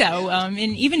know, though, and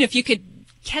even if you could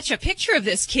catch a picture of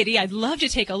this kitty, I'd love to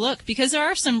take a look, because there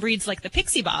are some breeds like the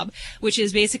Pixie Bob, which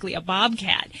is basically a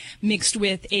bobcat mixed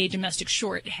with a domestic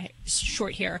short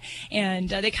hair,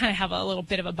 and they kind of have a little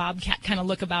bit of a bobcat kind of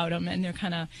look about them, and they're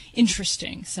kind of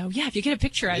interesting. So yeah, if you get a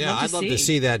picture, I'd love to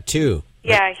see that too.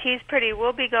 Yeah, he's pretty.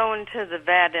 We'll be going to the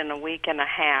vet in a week and a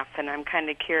half, and I'm kind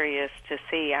of curious to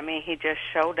see. I mean, he just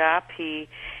showed up. He's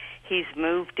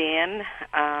moved in.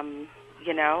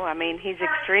 He's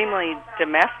extremely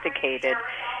domesticated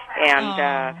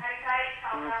and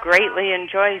greatly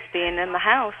enjoys being in the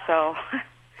house, so...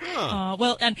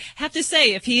 Well, and have to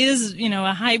say, if he is,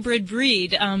 a hybrid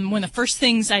breed, one of the first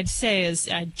things I'd say is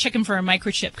I'd check him for a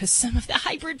microchip, because some of the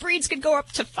hybrid breeds could go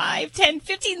up to $5,000,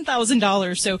 $10,000,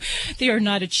 $15,000. So they are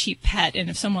not a cheap pet,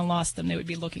 and if someone lost them, they would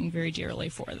be looking very dearly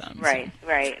for them. Right,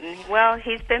 right. And, well,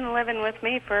 he's been living with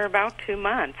me for about 2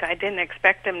 months. I didn't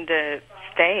expect him to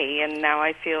stay, and now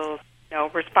I feel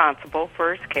responsible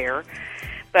for his care.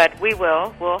 But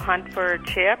we'll hunt for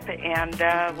Chip, and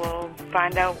we'll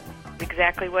find out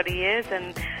exactly what he is,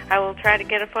 and I will try to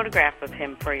get a photograph of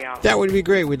him for y'all. That would be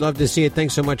great. We'd love to see it.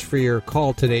 Thanks so much for your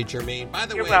call today, Jermaine. By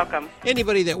the way, you're welcome.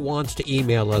 Anybody that wants to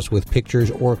email us with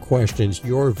pictures or questions,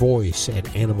 your voice at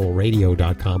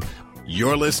animalradio.com.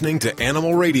 You're listening to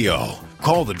Animal Radio.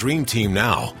 Call the Dream Team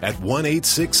now at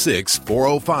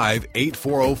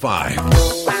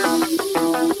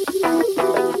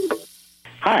 1-866-405-8405.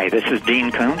 Hi, this is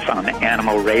Dean Koontz on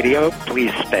Animal Radio. Please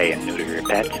spay and neuter your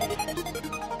pets.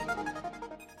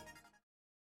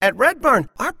 At Red Barn,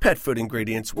 our pet food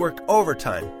ingredients work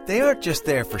overtime. They aren't just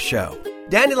there for show.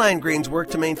 Dandelion greens work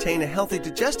to maintain a healthy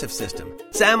digestive system.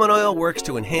 Salmon oil works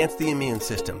to enhance the immune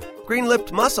system.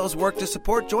 Green-lipped mussels work to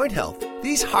support joint health.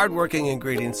 These hard-working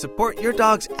ingredients support your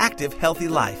dog's active, healthy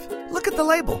life. Look at the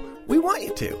label. We want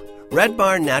you to. Red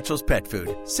Barn Naturals Pet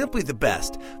Food. Simply the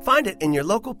best. Find it in your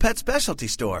local pet specialty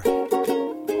store.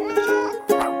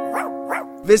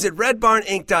 Visit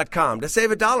RedBarnInc.com to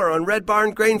save $1 on Red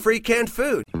Barn grain-free canned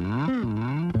food.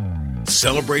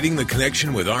 Celebrating the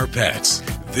connection with our pets.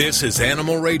 This is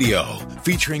Animal Radio,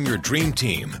 featuring your dream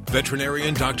team,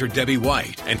 veterinarian Dr. Debbie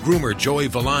White and groomer Joey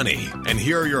Villani. And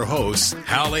here are your hosts,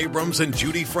 Hal Abrams and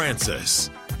Judy Francis.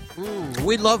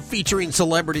 We love featuring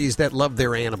celebrities that love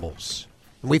their animals.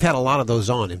 And we've had a lot of those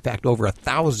on. In fact, over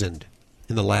 1,000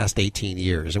 in the last 18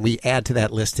 years. And we add to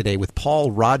that list today with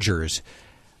Paul Rogers,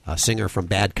 a singer from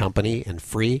Bad Company and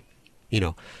Free. You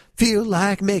know, feel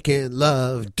like making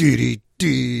love, dee-dee-dee-dee-dee.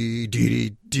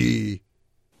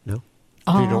 No?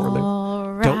 You don't remember?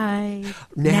 All right.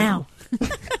 Now.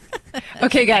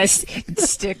 Okay, guys,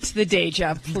 stick to the day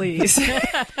job, please.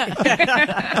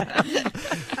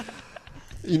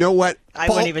 You know what? I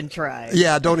wouldn't even try.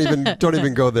 Yeah, don't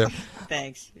even go there.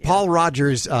 Thanks. Yeah. Paul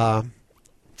Rogers,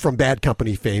 from Bad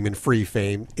Company fame and Free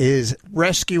fame, is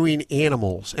rescuing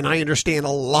animals, and I understand a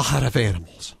lot of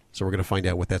animals. So we're going to find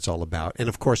out what that's all about. And,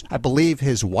 of course, I believe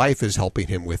his wife is helping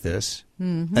him with this.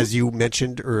 Mm-hmm. As you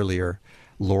mentioned earlier,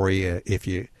 Lori, if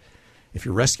you're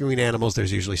rescuing animals,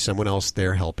 there's usually someone else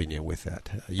there helping you with that.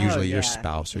 Usually your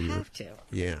spouse or you your... have to.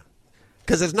 Yeah.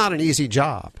 Because it's not an easy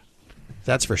job.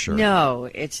 That's for sure.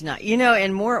 No, it's not. You know,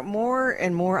 and more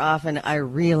and more often I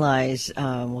realize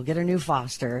we'll get a new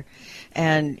foster.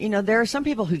 And, you know, there are some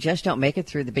people who just don't make it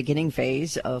through the beginning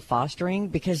phase of fostering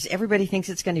because everybody thinks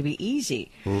it's going to be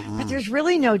easy. Mm-mm. But there's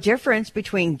really no difference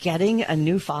between getting a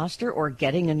new foster or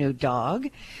getting a new dog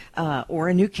or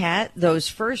a new cat. Those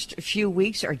first few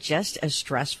weeks are just as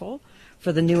stressful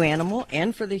for the new animal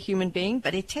and for the human being,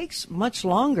 but it takes much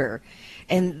longer.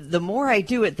 And the more I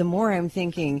do it, the more I'm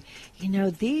thinking, you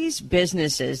know, these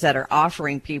businesses that are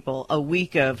offering people a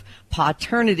week of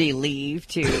paternity leave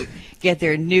to get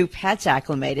their new pets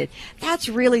acclimated, that's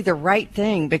really the right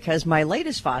thing because my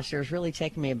latest foster has really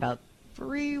taken me about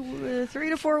 3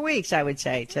 to 4 weeks, I would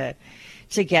say,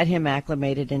 to get him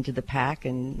acclimated into the pack,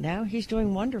 and now he's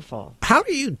doing wonderful. How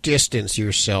do you distance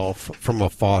yourself from a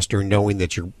foster knowing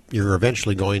that you're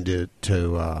eventually going to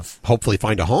hopefully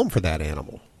find a home for that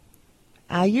animal?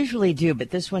 I usually do,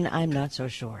 but this one I'm not so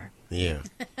sure. Yeah.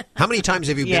 How many times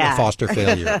have you been a foster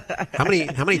failure? How many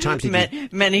times have you?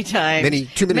 Many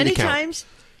times. Too many to count. Times,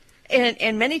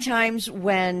 and many times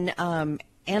when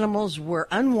animals were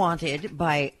unwanted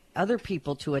by other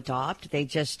people to adopt, they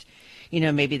just, you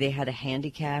know, maybe they had a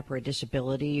handicap or a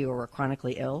disability or were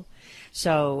chronically ill.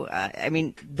 So, I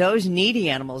mean, those needy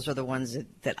animals are the ones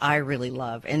that I really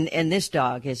love. And this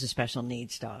dog is a special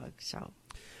needs dog. So,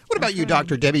 what about you,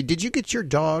 Dr. Debbie? Did you get your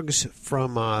dogs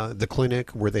from the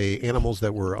clinic? Were they animals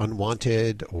that were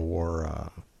unwanted or...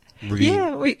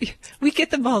 Yeah, we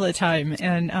get them all the time.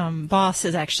 And Boss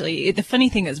is actually, the funny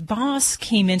thing is Boss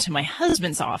came into my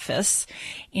husband's office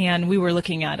and we were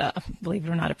looking at believe it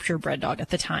or not, a purebred dog at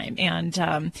the time.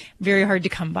 And very hard to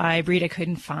come by, breed I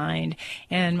couldn't find.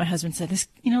 And my husband said, this,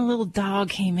 you know, little dog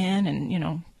came in and, you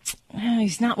know,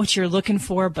 he's not what you're looking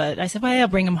for, but I said, well, I'll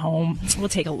bring him home. We'll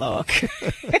take a look.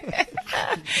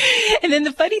 And then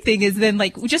the funny thing is then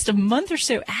like just a month or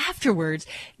so afterwards,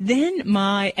 then at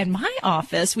my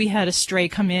office, we had a stray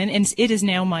come in and it is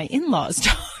now my in-laws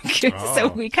dog. Oh. So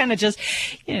we kind of just,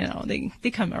 you know, they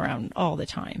come around all the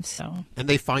time. So. And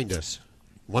they find us.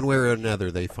 One way or another,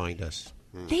 they find us.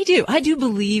 They do. I do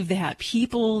believe that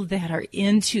people that are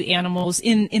into animals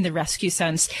in the rescue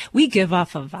sense, we give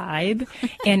off a vibe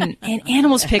and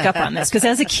animals pick up on this. Because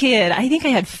as a kid, I think I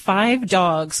had 5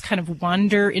 dogs kind of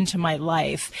wander into my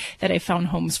life that I found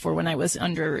homes for when I was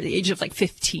under the age of like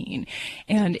 15.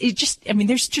 And it just, I mean,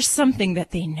 there's just something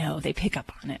that they know. They pick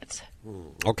up on it.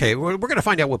 Okay, we're going to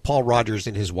find out what Paul Rogers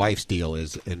and his wife's deal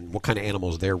is and what kind of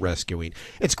animals they're rescuing.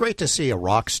 It's great to see a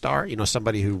rock star, you know,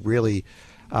 somebody who really...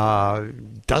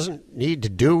 doesn't need to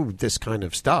do this kind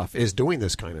of stuff, is doing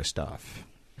this kind of stuff.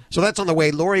 So that's on the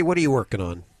way. Lori, what are you working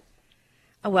on?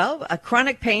 Well,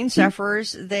 chronic pain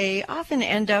sufferers, they often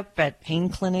end up at pain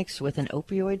clinics with an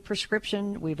opioid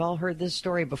prescription. We've all heard this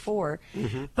story before.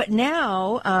 Mm-hmm. But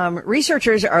now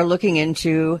researchers are looking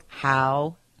into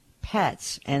how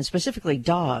pets, and specifically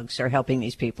dogs, are helping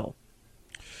these people.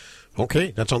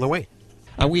 Okay, that's on the way.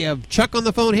 We have Chuck on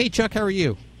the phone. Hey, Chuck, how are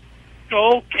you?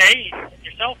 Okay.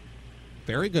 Yourself?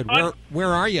 Very good. Where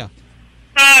are you?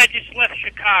 I just left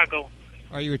Chicago.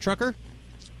 Are you a trucker?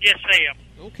 Yes, I am.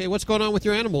 Okay, what's going on with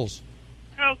your animals?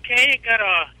 Okay, I got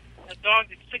a dog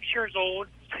that's 6 years old,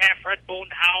 half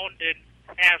red-boned hound and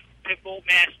half pit bull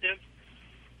mastiff.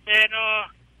 And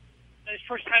it's the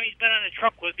first time he's been on a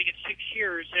truck with me in 6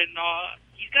 years, and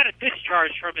he's got a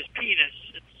discharge from his penis.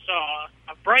 It's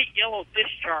a bright yellow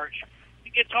discharge.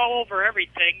 It gets all over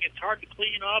everything. It's hard to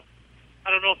clean up.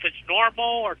 I don't know if it's normal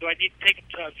or do I need to take him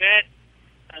to a vet?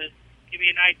 Give me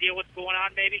an idea what's going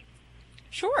on, maybe.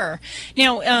 Sure.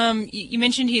 Now, you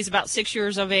mentioned he's about 6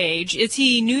 years of age. Is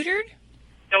he neutered?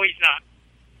 No, he's not.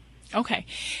 Okay,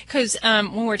 because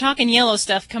when we're talking yellow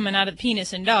stuff coming out of the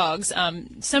penis in dogs,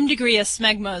 some degree of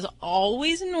smegma is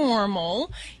always normal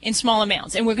in small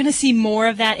amounts, and we're going to see more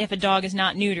of that if a dog is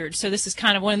not neutered. So this is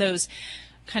kind of one of those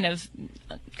kind of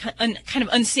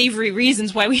unsavory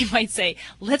reasons why we might say,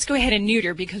 let's go ahead and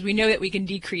neuter, because we know that we can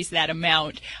decrease that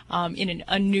amount from an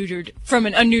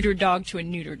unneutered dog to a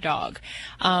neutered dog.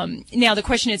 Now the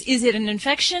question is it an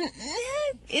infection?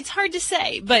 It's hard to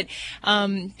say, but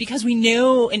because we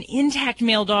know an intact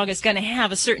male dog is going to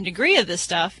have a certain degree of this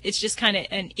stuff, it's just kind of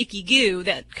an icky goo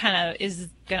that kind of is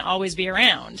going to always be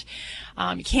around.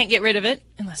 You can't get rid of it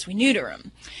unless we neuter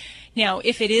him. Now,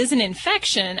 if it is an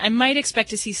infection, I might expect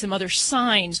to see some other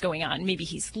signs going on. Maybe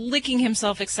he's licking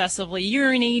himself excessively,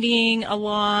 urinating a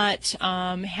lot,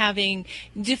 having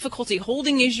difficulty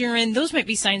holding his urine. Those might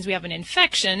be signs we have an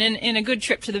infection, and a good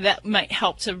trip to the vet might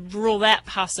help to rule that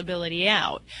possibility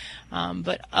out.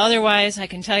 But otherwise, I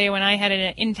can tell you when I had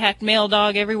an intact male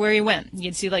dog, everywhere he went,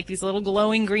 you'd see like these little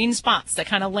glowing green spots that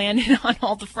kind of landed on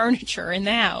all the furniture in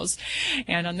the house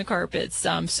and on the carpets.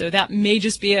 So that may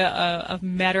just be a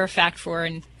matter of fact for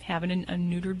having a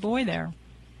neutered boy there.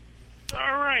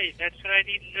 All right, that's what I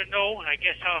needed to know. I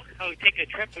guess I'll take a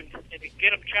trip and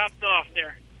get him chopped off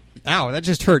there. Ow, that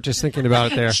just hurt just thinking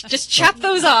about it there. Just chop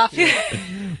those off.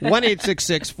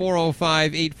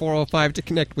 1-866-405-8405 to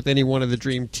connect with any one of the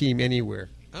Dream Team anywhere.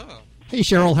 Oh. Hey,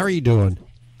 Cheryl, how are you doing?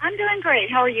 I'm doing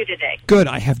great. How are you today? Good.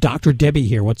 I have Dr. Debbie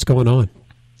here. What's going on?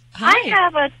 Hi. I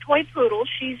have a toy poodle.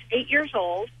 She's 8 years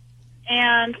old.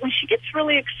 And when she gets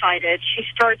really excited, she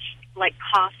starts like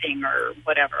coughing or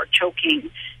whatever, choking,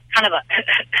 kind of a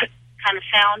kind of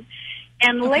sound.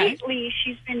 And lately,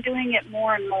 she's been doing it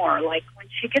more and more. Like when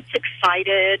she gets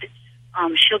excited,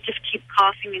 she'll just keep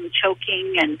coughing and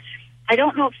choking. And I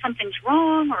don't know if something's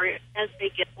wrong or as they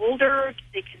get older,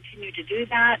 they continue to do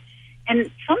that.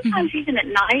 And sometimes even at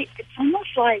night, it's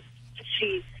almost like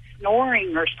she's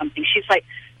snoring or something. She's like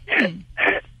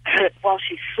while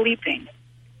she's sleeping.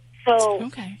 So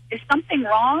is something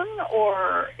wrong,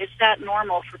 or is that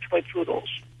normal for toy poodles?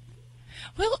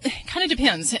 Well, it kind of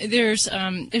depends. There's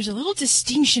a little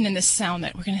distinction in this sound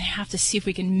that we're going to have to see if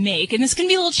we can make, and it's going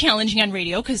to be a little challenging on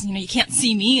radio because you can't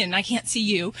see me and I can't see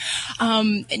you.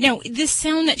 Now, this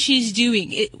sound that she's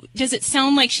doing, does it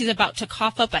sound like she's about to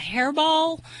cough up a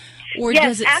hairball, or yes,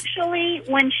 does it? Actually,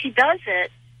 when she does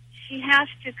it, she has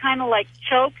to kind of like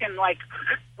choke and like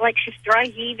she's dry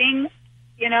heaving.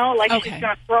 She's going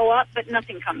to throw up, but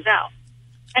nothing comes out.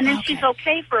 And then she's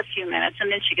okay for a few minutes,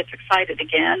 and then she gets excited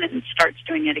again and starts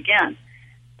doing it again.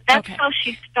 That's how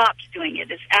she stops doing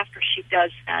it, is after she does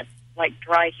that, like,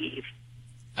 dry heave.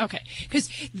 Okay,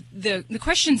 because the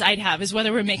questions I'd have is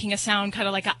whether we're making a sound kind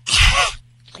of like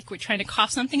like we're trying to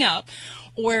cough something up,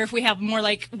 or if we have more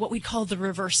like what we call the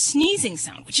reverse sneezing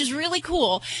sound, which is really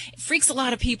cool. It freaks a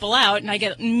lot of people out, and I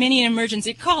get many an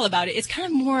emergency call about it. It's kind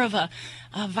of more of a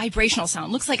vibrational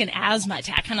sound. Looks like an asthma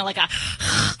attack, kind of like a...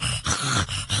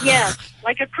 Yes,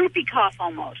 like a croupy cough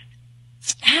almost.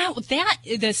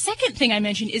 The second thing I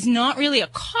mentioned is not really a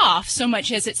cough so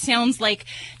much as it sounds like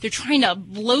they're trying to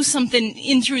blow something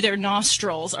in through their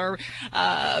nostrils, or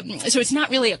so it's not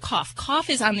really a cough. Cough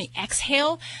is on the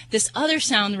exhale. This other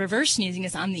sound, the reverse sneezing,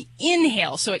 is on the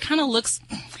inhale. So it kind of looks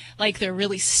like they're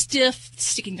really stiff,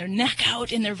 sticking their neck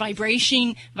out, and they're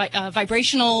vibrational.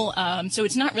 So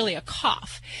it's not really a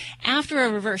cough. After a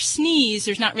reverse sneeze,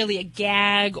 there's not really a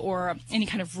gag or any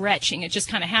kind of retching. It just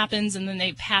kind of happens, and then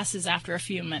it passes after a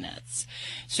few minutes.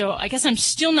 So I guess I'm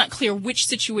still not clear which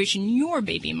situation your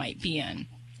baby might be in.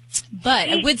 But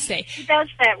I would say... She does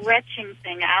that retching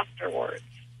thing afterwards.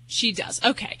 She does.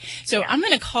 Okay. So I'm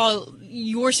going to call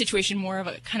your situation more of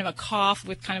a kind of a cough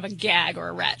with kind of a gag or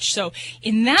a retch. So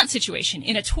in that situation,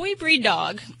 in a toy breed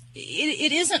dog,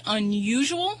 it isn't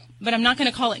unusual, but I'm not going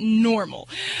to call it normal.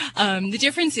 The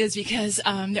difference is because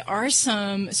there are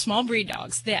some small breed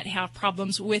dogs that have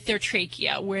problems with their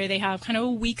trachea, where they have kind of a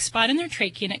weak spot in their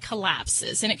trachea and it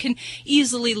collapses, and it can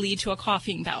easily lead to a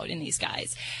coughing bout in these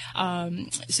guys.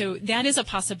 So that is a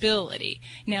possibility.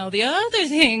 Now, the other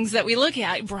things that we look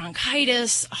at,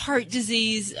 bronchitis, heart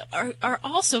disease, are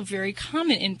also very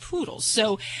common in poodles.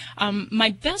 So my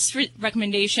best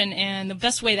recommendation and the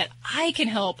best way that I can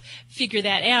help figure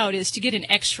that out is to get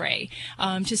an x-ray. X-ray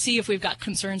to see if we've got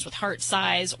concerns with heart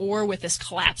size or with this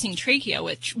collapsing trachea,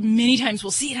 which many times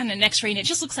we'll see it on an X-ray and it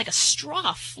just looks like a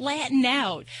straw flattened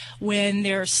out. When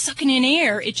they're sucking in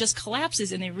air, it just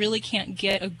collapses and they really can't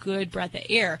get a good breath of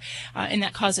air, and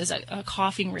that causes a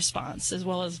coughing response as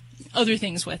well as other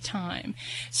things with time.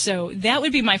 So that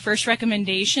would be my first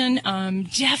recommendation.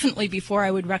 Definitely before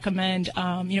I would recommend,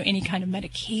 any kind of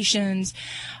medications.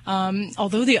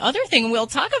 Although the other thing we'll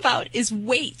talk about is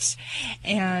weight.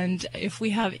 And if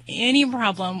we have any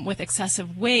problem with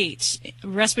excessive weight,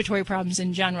 respiratory problems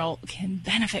in general can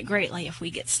benefit greatly if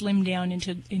we get slimmed down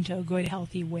into a good,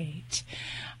 healthy weight.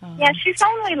 Yeah, she's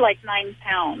only like 9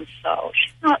 pounds, so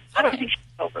she's not, I don't think she's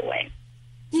overweight.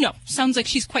 No, sounds like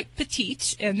she's quite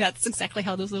petite, and that's exactly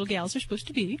how those little gals are supposed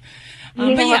to be.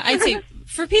 But yeah, I'd say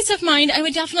for peace of mind, I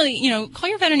would definitely, call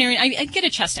your veterinarian. I'd get a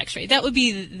chest X-ray. That would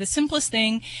be the simplest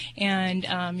thing. And,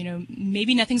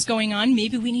 maybe nothing's going on.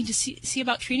 Maybe we need to see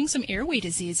about treating some airway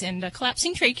disease. And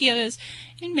collapsing trachea is,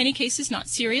 in many cases, not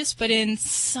serious, but in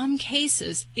some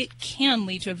cases, it can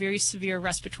lead to a very severe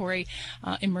respiratory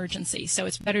emergency. So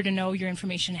it's better to know your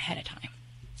information ahead of time.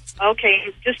 Okay,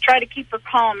 just try to keep her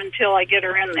calm until I get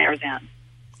her in there then.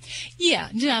 Yeah,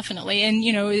 definitely. And,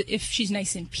 if she's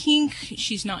nice and pink,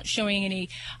 she's not showing any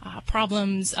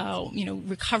problems,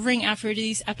 recovering after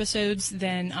these episodes,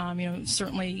 then,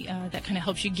 certainly that kind of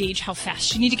helps you gauge how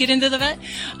fast you need to get into the vet.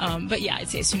 But yeah, I'd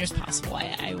say as soon as possible.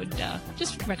 I would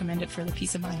just recommend it for the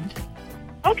peace of mind.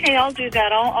 Okay, I'll do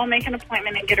that. I'll make an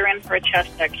appointment and get her in for a chest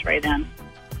X-ray then.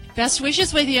 Best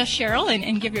wishes with you, Cheryl,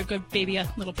 and give your good baby a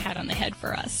little pat on the head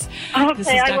for us. Okay, this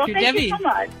is Dr. I will. Thank Debbie. you so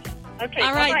much. Okay,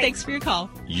 all right, bye-bye. thanks for your call.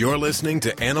 You're listening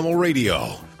to Animal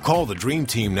Radio. Call the Dream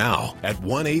Team now at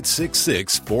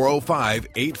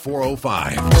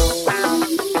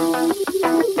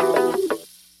 1-866-405-8405.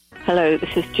 Hello,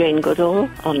 this is Jane Goodall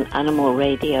on Animal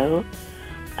Radio,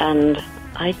 and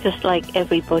I'd just like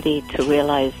everybody to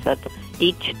realize that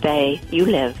each day you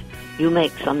live, you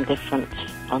make some difference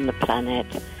on the planet,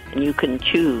 and you can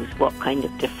choose what kind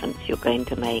of difference you're going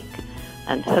to make.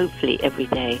 And hopefully every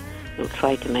day you'll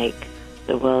try to make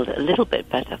the world a little bit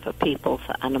better for people,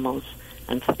 for animals,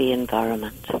 and for the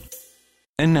environment.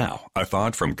 And now, a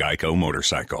thought from Geico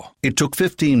Motorcycle. It took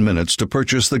 15 minutes to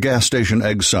purchase the gas station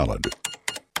egg salad.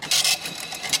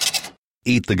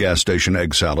 Eat the gas station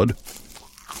egg salad,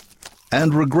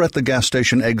 and regret the gas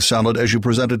station egg salad as you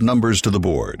presented numbers to the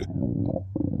board.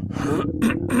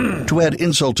 To add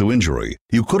insult to injury,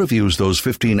 you could have used those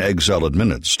 15 egg salad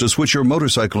minutes to switch your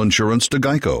motorcycle insurance to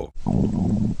Geico.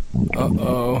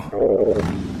 Uh-oh.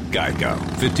 Geico.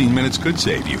 15 minutes could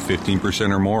save you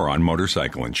 15% or more on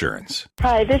motorcycle insurance.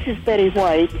 Hi, this is Betty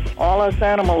White. All us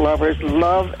animal lovers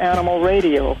love Animal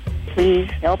Radio.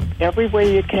 Please help every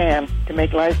way you can to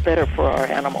make life better for our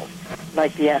animals,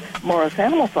 like the Morris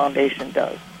Animal Foundation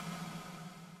does.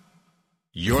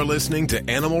 You're listening to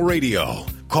Animal Radio.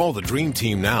 Call the Dream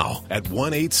Team now at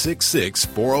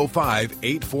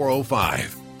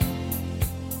 1-866-405-8405.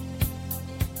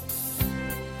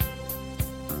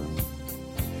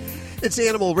 It's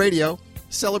Animal Radio,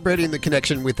 celebrating the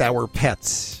connection with our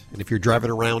pets. And if you're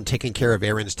driving around taking care of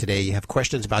errands today, you have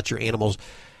questions about your animals,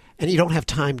 and you don't have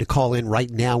time to call in right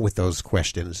now with those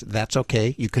questions, that's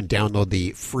okay. You can download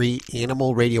the free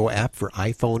Animal Radio app for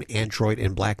iPhone, Android,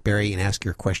 and BlackBerry and ask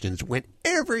your questions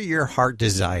whenever your heart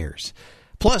desires.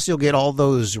 Plus, you'll get all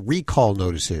those recall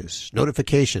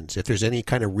notifications. If there's any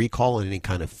kind of recall on any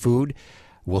kind of food,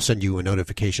 we'll send you a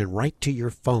notification right to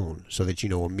your phone so that you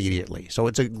know immediately. So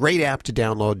it's a great app to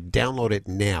download. Download it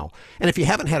now. And if you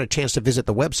haven't had a chance to visit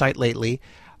the website lately,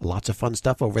 lots of fun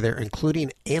stuff over there,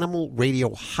 including Animal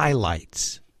Radio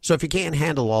highlights. So if you can't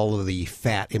handle all of the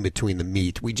fat in between the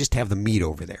meat, we just have the meat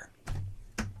over there.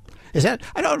 Is that?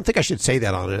 I don't think I should say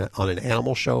that on an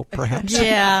animal show, perhaps.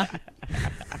 Yeah.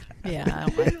 Yeah, I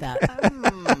don't like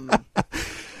that.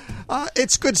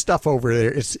 It's good stuff over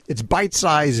there. It's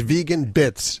bite-sized vegan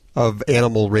bits of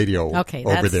Animal Radio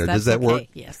over there. Does that work?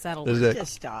 Yes, that'll work.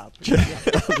 Just stop.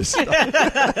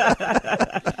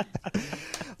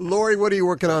 Lori, what are you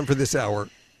working on for this hour?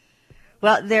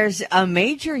 Well, there's a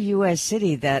major U.S.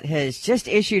 city that has just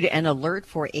issued an alert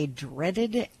for a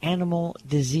dreaded animal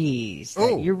disease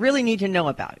that you really need to know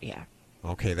about. Yeah.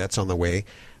 Okay, that's on the way.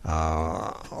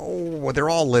 They're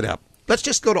all lit up. Let's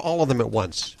just go to all of them at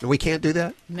once. We can't do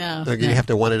that? No. You have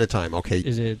to one at a time. Okay.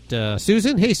 Is it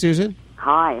Susan? Hey, Susan.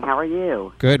 Hi, how are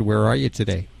you? Good. Where are you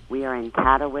today? We are in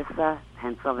Catawissa,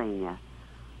 Pennsylvania.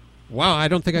 Wow, I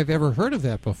don't think I've ever heard of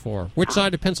that before. Which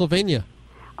side of Pennsylvania?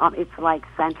 It's like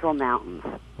Central Mountains.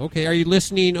 Okay, are you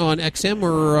listening on XM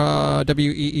or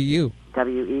WEEU?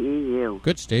 WEEU.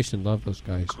 Good station. Love those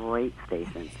guys. Great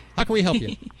station. How can we help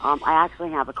you? I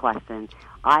actually have a question.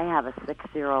 I have a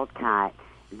 6-year-old cat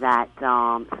that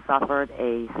suffered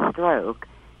a stroke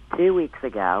 2 weeks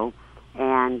ago,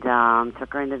 and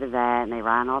took her into the vet, and they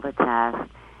ran all the tests.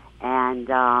 And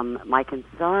my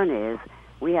concern is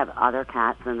we have other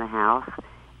cats in the house,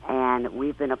 and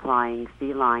we've been applying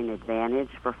Feline Advantage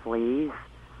for fleas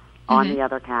on the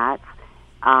other cats.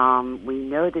 We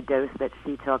know the dose that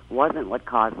she took wasn't what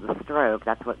caused the stroke.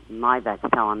 That's what my vet's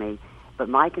telling me. But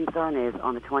my concern is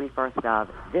on the 21st of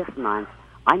this month,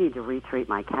 I need to retreat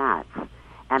my cats,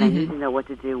 and I need to know what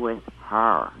to do with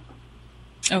her.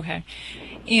 Okay.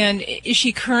 And is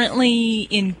she currently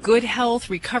in good health,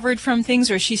 recovered from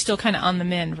things, or is she still kind of on the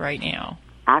mend right now?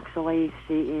 Actually,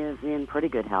 she is in pretty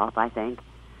good health, I think.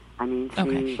 I mean,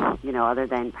 she's, other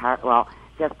than,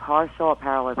 just partial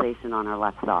paralyzation on her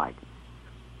left side.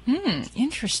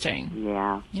 Interesting.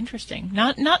 Yeah. Interesting.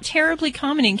 Not terribly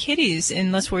common in kitties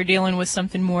unless we're dealing with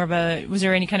something more of a, was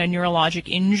there any kind of neurologic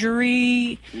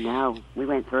injury? No, we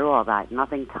went through all that.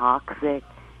 Nothing toxic,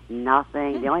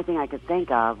 nothing. The only thing I could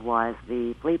think of was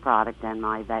the flea product, and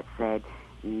my vet said,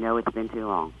 no, it's been too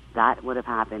long. That would have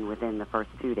happened within the first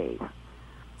 2 days.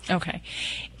 Okay.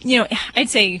 I'd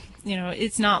say,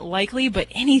 it's not likely, but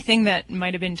anything that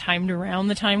might have been timed around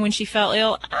the time when she fell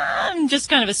ill, I'm just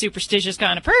kind of a superstitious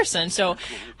kind of person. So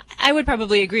I would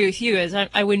probably agree with you, as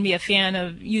I wouldn't be a fan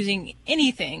of using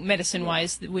anything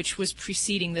medicine-wise which was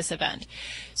preceding this event.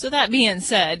 So that being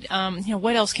said,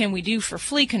 what else can we do for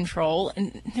flea control?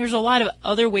 And there's a lot of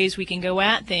other ways we can go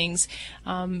at things,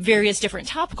 various different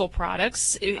topical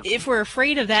products. If we're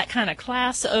afraid of that kind of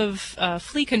class of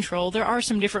flea control, there are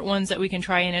some different ones that we can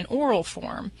try in an oral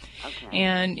form. Okay.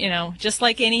 And, just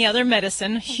like any other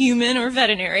medicine, human or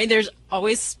veterinary, there's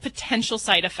always potential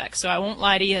side effects. So I won't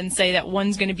lie to you and say that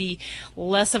one's going to be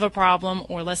less of a problem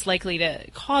or less likely to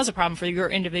cause a problem for your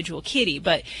individual kitty,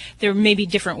 but there may be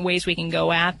different ways we can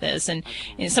go at this. And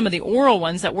some of the oral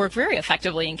ones that work very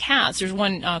effectively in cats, there's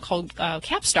one called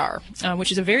Capstar,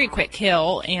 which is a very quick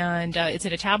kill, and it's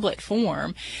in a tablet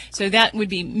form. So that would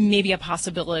be maybe a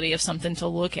possibility of something to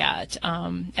look at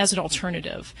as an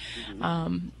alternative.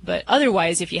 But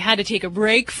otherwise, if you had to take a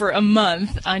break for a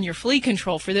month on your flea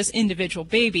control for this individual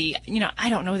baby, I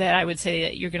don't know that I would say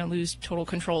that you're going to lose total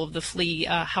control of the flea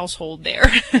household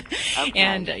there. Okay.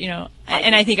 And,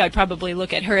 and I think I'd probably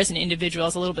look at her as an individual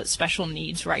as a little bit special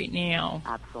needs right now.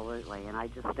 Absolutely. And I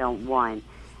just don't want,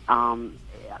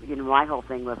 my whole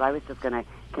thing was I was just going to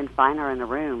confine her in the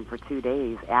room for 2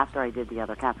 days after I did the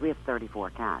other cats. We have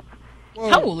 34 cats.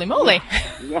 Holy moly.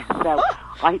 Yeah, so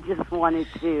I just wanted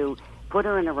to put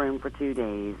her in a room for 2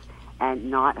 days and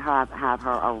not have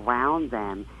her around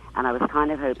them. And I was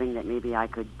kind of hoping that maybe I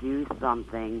could do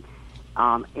something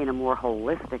in a more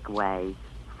holistic way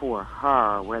for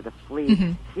her, where the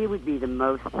flea, she would be the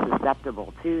most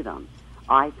susceptible to them,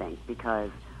 I think, because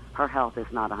her health is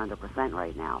not 100%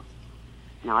 right now.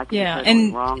 Now, I could be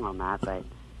totally wrong on that, but...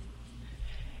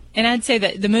 And I'd say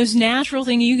that the most natural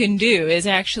thing you can do is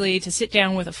actually to sit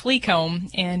down with a flea comb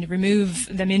and remove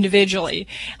them individually.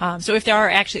 So if there are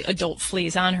actually adult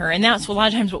fleas on her, and that's a lot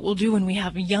of times what we'll do when we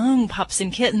have young pups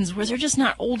and kittens where they're just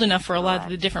not old enough for a lot of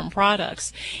the different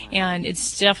products. And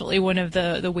it's definitely one of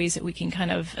the ways that we can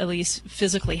kind of at least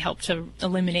physically help to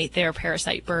eliminate their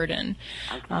parasite burden.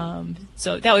 Okay.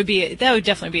 So that would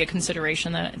definitely be a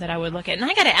consideration that I would look at. And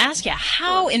I got to ask you,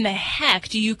 how in the heck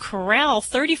do you corral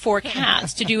 34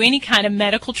 cats to do any kind of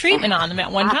medical treatment on them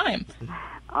at one time?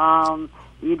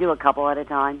 You do a couple at a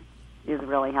time is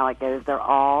really how it goes. They're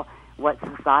all what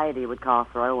society would call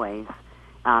throwaways.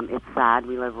 It's sad.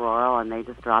 We live rural, and they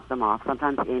just drop them off,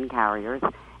 sometimes in carriers,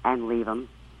 and leave them.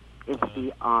 It's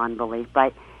beyond belief.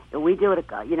 But we do it,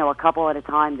 a couple at a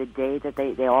time, the day that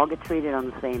they all get treated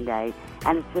on the same day,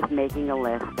 and it's just making a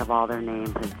list of all their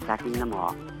names and checking them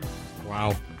off.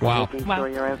 Wow. Making sure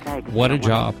you're okay. What a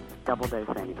job. Double dose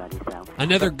anybody, so.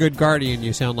 Another good guardian,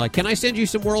 you sound like. Can I send you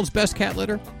some World's Best Cat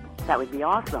Litter? That would be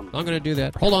awesome. I'm going to do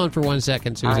that. Hold on for 1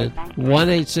 second, Susan. Right,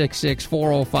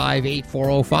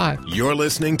 1-866-405-8405. You're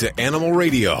listening to Animal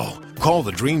Radio. Call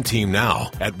the Dream Team now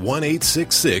at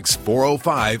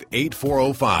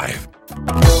 1-866-405-8405.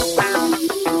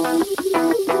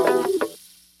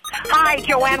 Hi,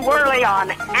 Joanne Worley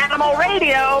on Animal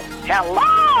Radio. Hello!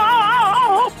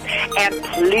 And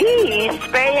please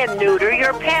spay and neuter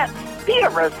your pets. Be a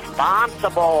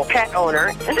responsible pet owner.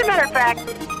 As a matter of fact,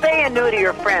 spay and neuter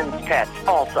your friends' pets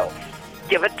also.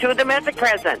 Give it to them as a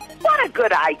present. What a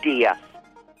good idea.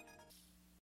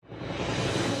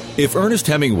 If Ernest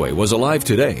Hemingway was alive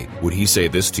today, would he say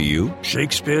this to you?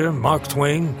 Shakespeare, Mark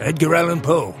Twain, Edgar Allan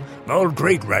Poe, all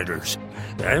great writers.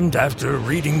 And after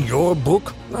reading your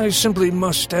book, I simply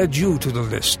must add you to the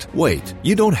list. Wait,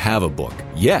 you don't have a book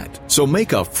yet. So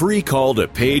make a free call to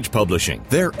Page Publishing.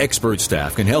 Their expert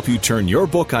staff can help you turn your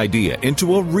book idea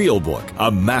into a real book,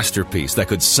 a masterpiece that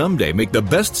could someday make the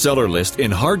bestseller list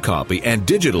in hard copy and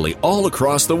digitally all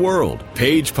across the world.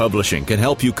 Page Publishing can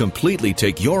help you completely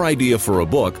take your idea for a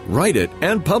book, write it,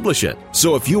 and publish it.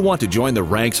 So if you want to join the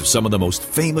ranks of some of the most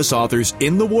famous authors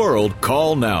in the world,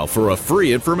 call now for a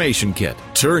free information kit.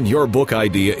 Turn your book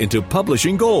idea into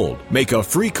publishing gold. Make a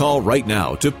free call right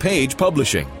now to Page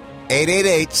Publishing.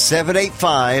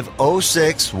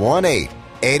 888-785-0618.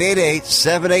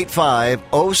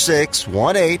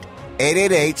 888-785-0618.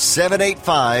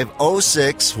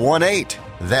 888-785-0618.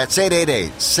 That's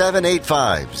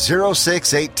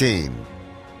 888-785-0618.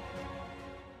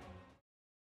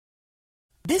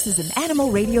 This is an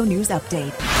Animal Radio News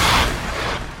Update.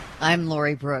 I'm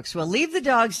Lori Brooks. Well, leave the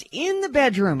dogs in the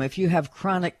bedroom if you have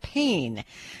chronic pain.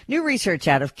 New research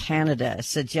out of Canada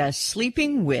suggests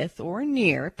sleeping with or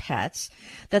near pets,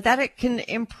 that it can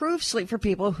improve sleep for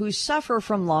people who suffer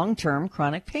from long-term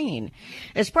chronic pain.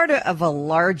 As part of a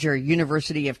larger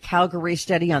University of Calgary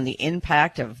study on the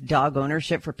impact of dog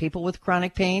ownership for people with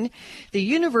chronic pain, the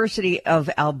University of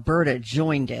Alberta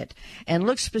joined it and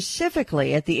looked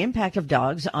specifically at the impact of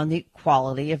dogs on the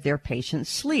quality of their patients'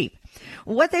 sleep.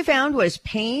 What they found was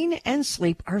pain and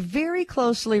sleep are very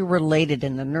closely related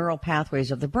in the neural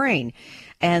pathways of the brain.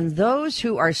 And those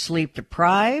who are sleep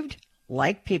deprived,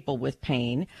 like people with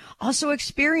pain, also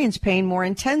experience pain more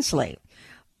intensely.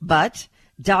 But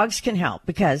dogs can help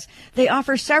because they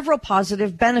offer several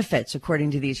positive benefits,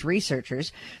 according to these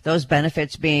researchers. Those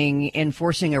benefits being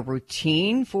enforcing a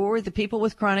routine for the people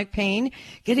with chronic pain,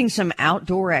 getting some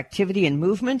outdoor activity and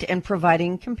movement, and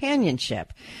providing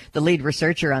companionship. The lead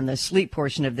researcher on the sleep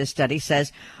portion of this study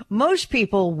says most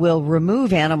people will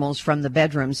remove animals from the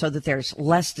bedroom so that there's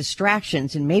less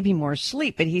distractions and maybe more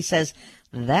sleep. But he says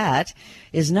that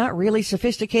is not really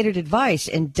sophisticated advice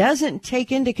and doesn't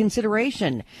take into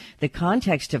consideration the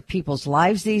context of people's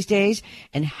lives these days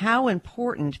and how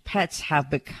important pets have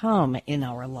become in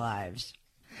our lives.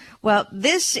 Well,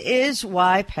 this is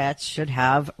why pets should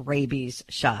have rabies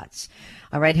shots.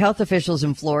 All right, health officials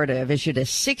in Florida have issued a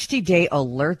 60-day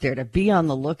alert there to be on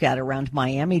the lookout around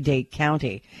Miami-Dade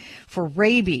County for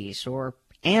rabies or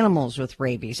animals with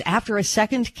rabies after a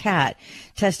second cat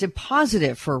tested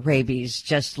positive for rabies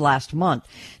just last month.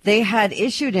 They had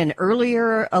issued an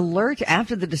earlier alert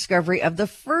after the discovery of the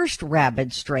first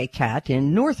rabid stray cat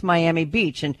in North Miami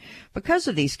Beach. And because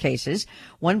of these cases,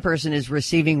 one person is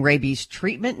receiving rabies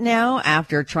treatment now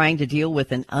after trying to deal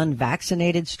with an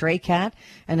unvaccinated stray cat,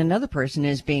 and another person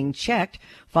is being checked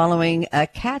following a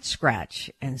cat scratch.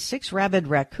 And 6 rabid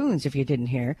raccoons, if you didn't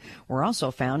hear, were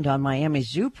also found on Miami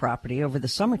Zoo property over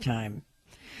the summertime.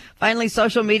 Finally,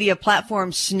 social media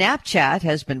platform Snapchat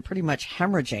has been pretty much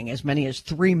hemorrhaging as many as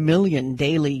 3 million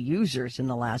daily users in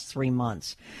the last 3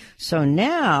 months. So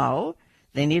now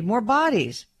they need more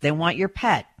bodies. They want your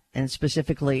pet, and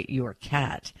specifically your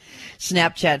cat.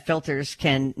 Snapchat filters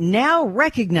can now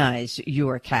recognize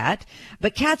your cat,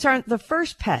 but cats aren't the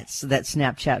first pets that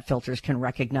Snapchat filters can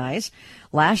recognize.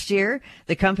 Last year,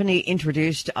 the company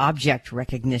introduced object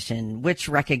recognition, which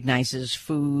recognizes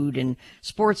food and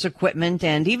sports equipment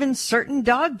and even certain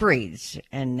dog breeds.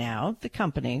 And now the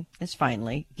company is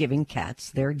finally giving cats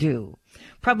their due.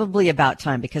 Probably about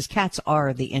time, because cats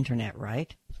are the internet,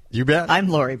 right? You bet. I'm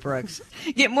Lori Brooks.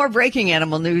 Get more breaking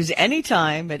animal news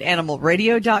anytime at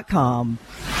animalradio.com.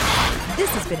 This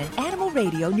has been an Animal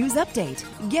Radio News Update.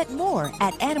 Get more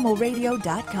at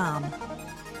animalradio.com.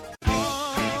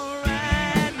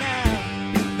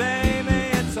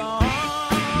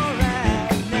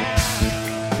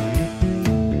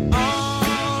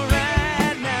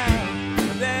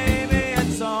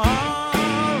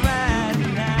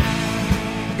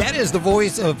 That is the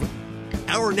voice of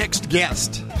our next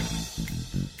guest.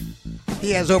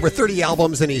 He has over 30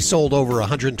 albums and he's sold over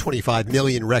 125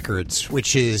 million records,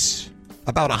 which is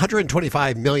about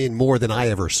 125 million more than I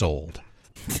ever sold.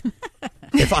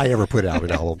 If I ever put out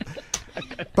an album.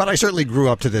 But I certainly grew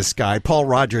up to this guy. Paul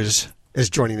Rodgers is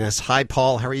joining us. Hi,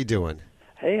 Paul. How are you doing?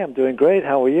 Hey, I'm doing great.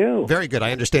 How are you? Very good.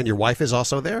 I understand your wife is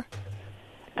also there?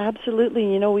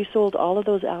 Absolutely. You know, we sold all of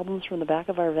those albums from the back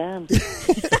of our van.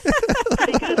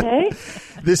 Pretty good, hey?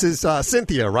 This is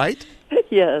Cynthia, right?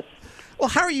 Yes. Well,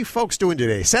 how are you folks doing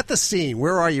today? Set the scene.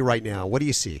 Where are you right now? What do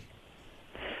you see?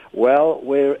 Well,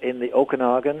 we're in the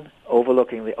Okanagan,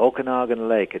 overlooking the Okanagan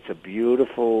Lake. It's a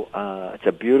beautiful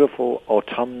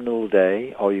autumnal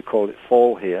day, or you call it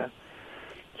fall here.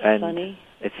 It's sunny.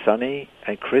 It's sunny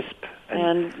and crisp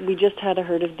And we just had a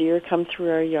herd of deer come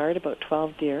through our yard, about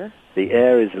 12 deer. The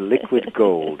air is liquid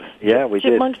gold. Yeah, we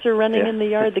did. Chipmunks are running in the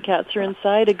yard. The cats are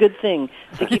inside. A good thing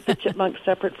to keep the chipmunks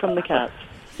separate from the cats.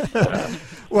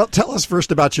 Well, tell us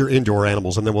first about your indoor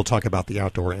animals, and then we'll talk about the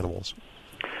outdoor animals.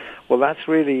 Well, that's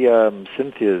really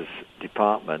Cynthia's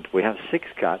department. We have 6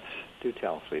 cats. Do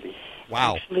tell, sweetie.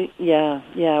 Wow. Actually, yeah.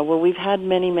 Well, we've had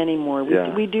many, many more.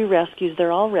 We do rescues.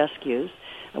 They're all rescues.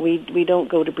 We don't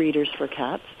go to breeders for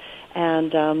cats.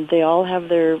 And they all have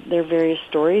their various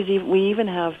stories. We even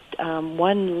have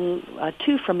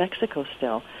 2 from Mexico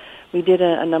still. We did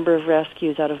a number of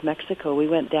rescues out of Mexico. We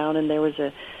went down and there was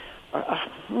just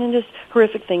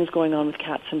horrific things going on with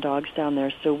cats and dogs down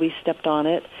there. So we stepped on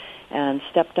it and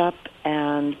stepped up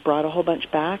and brought a whole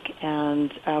bunch back.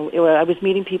 And I was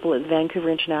meeting people at Vancouver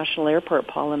International Airport,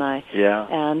 Paul and I. Yeah.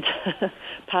 And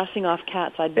passing off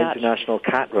cats. International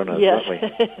cat runners, yes. aren't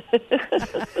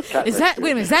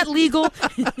we? Is that legal?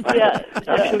 Yeah.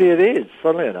 Actually, it is,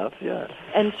 funnily enough, yeah.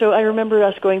 And so I remember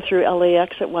us going through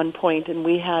LAX at one point, and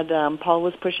we had, Paul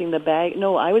was pushing the bag.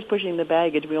 No, I was pushing the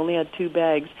baggage. We only had 2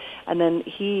 bags. And then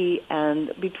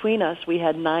between us, we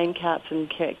had 9 cats and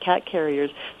cat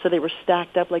carriers. So they were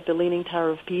stacked up like the Leaning Tower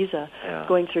of Pisa,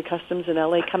 going through customs in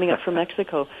LA, coming up from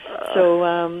Mexico. So,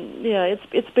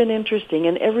 it's been interesting.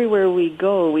 And everywhere we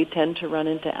go, we tend to run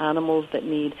into animals that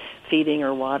need feeding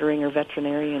or watering or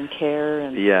veterinarian care.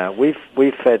 And yeah, we've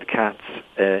fed cats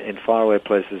in faraway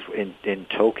places in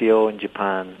Tokyo, in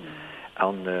Japan,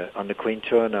 on the Queen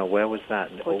Tour. Now, where was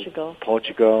that?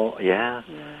 Portugal, yeah.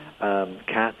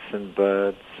 Cats and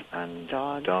birds and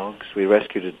dogs. We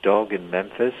rescued a dog in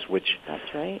Memphis, which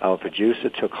that's right. Our producer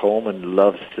took home and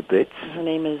loves to bits. Her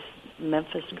name is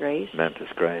Memphis Grace. Memphis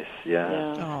Grace,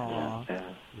 yeah.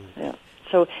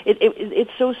 So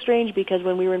it's so strange because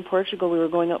when we were in Portugal, we were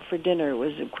going out for dinner. It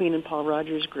was a Queen and Paul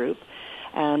Rogers group.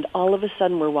 And all of a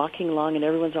sudden, we're walking along, and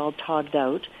everyone's all togged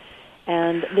out.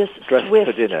 And this dressed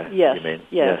swift, for dinner, yes, you mean?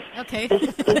 Yes. Okay.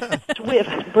 This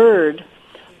swift bird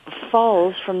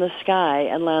falls from the sky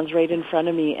and lands right in front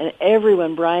of me. And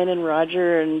everyone, Brian and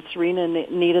Roger and Serena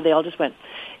and Nita, they all just went,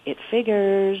 "It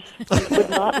figures." It would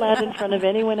not land in front of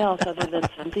anyone else other than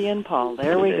Cynthia and Paul.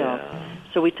 There we go.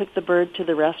 So we took the bird to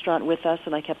the restaurant with us,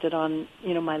 and I kept it on,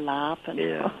 my lap. And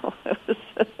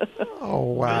oh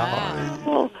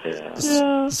wow!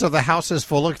 Yeah. So the house is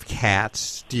full of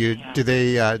cats. Do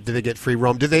they get free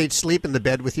roam? Do they sleep in the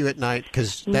bed with you at night?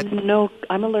 No,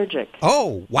 I'm allergic.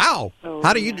 Oh wow! So,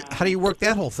 how do you work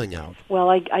that whole thing out? Well,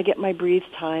 I get my breathe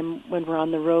time when we're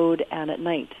on the road and at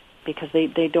night because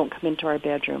they don't come into our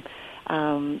bedroom.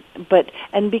 But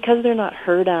because they're not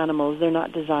herd animals, they're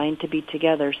not designed to be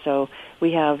together. So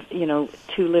we have, 2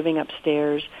 living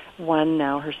upstairs. One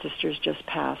now, her sister's just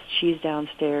passed. She's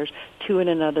downstairs. 2 in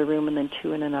another room, and then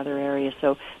 2 in another area.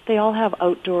 So they all have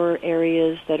outdoor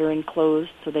areas that are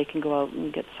enclosed, so they can go out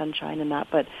and get sunshine and that.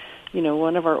 But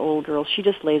one of our old girls, she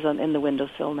just lays in the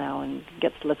windowsill now and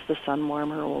lets the sun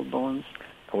warm her old bones.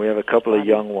 And we have a couple of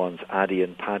young ones, Addie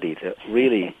and Paddy, that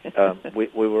really we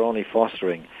were only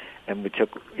fostering. And we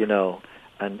took,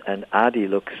 and Addie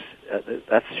looks,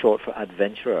 that's short for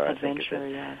adventurer, I think. Adventurer,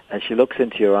 yeah. And she looks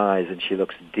into your eyes and she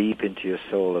looks deep into your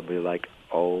soul and we're like,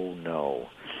 oh no,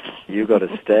 you got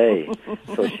to stay.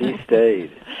 So she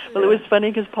stayed. Well, it was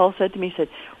funny because Paul said to me, he said,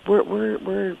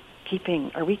 we're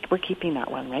keeping that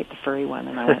one, right? The furry one.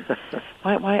 And I went,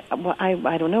 why,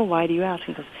 I don't know, why do you ask?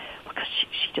 He goes, because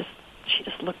she just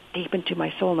looked deep into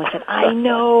my soul. And I said, I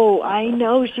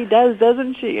know, she does,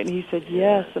 doesn't she? And he said,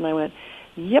 yes. And I went,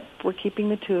 yep, we're keeping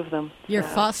the 2 of them. You're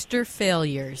foster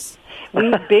failures. We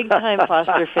big-time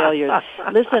foster failures.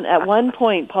 Listen, at one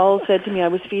point, Paul said to me, I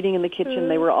was feeding in the kitchen.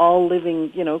 They were all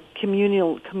living,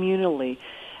 communally.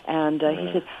 And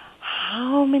he said,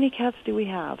 how many cats do we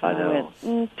have? And I went,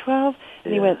 12.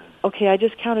 And he went, okay, I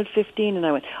just counted 15. And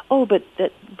I went, oh, but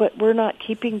we're not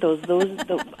keeping those.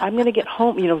 I'm going to get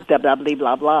home, blah, blah, blah,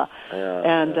 blah, blah.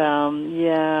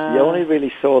 You only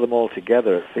really saw them all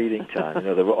together at feeding time.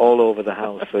 They were all over the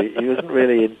house. So he wasn't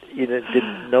really,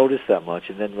 didn't notice that much.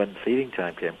 And then when feeding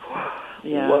time came,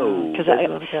 whoa, because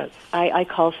I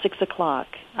call 6 o'clock.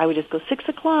 I would just go 6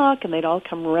 o'clock, and they'd all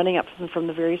come running up from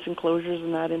the various enclosures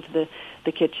and that into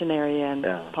the kitchen area. And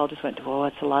Paul just went, "Oh,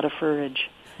 it's a lot of forage."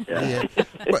 Yeah.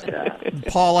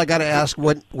 Paul, I got to ask,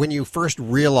 when you first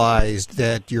realized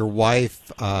that your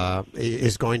wife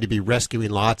is going to be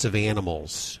rescuing lots of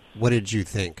animals, what did you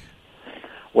think?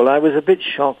 Well, I was a bit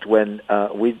shocked when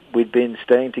we'd been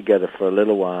staying together for a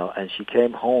little while, and she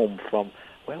came home from.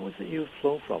 Where was it you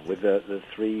flew from with the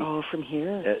 3? Oh, from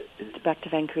here back to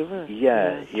Vancouver.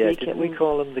 Yeah. Didn't we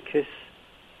call them the Kiss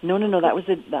No, that was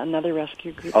another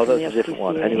rescue group. Oh, that's a different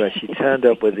one. Anyway, she turned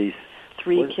up with these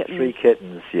three kittens. Three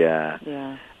kittens, yeah.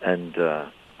 Yeah. And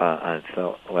I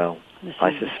thought, well,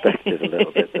 I suspected a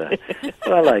little bit there.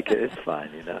 But I like it. It's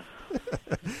fine, you know.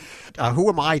 Who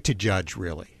am I to judge,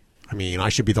 really? I mean, I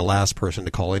should be the last person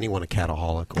to call anyone a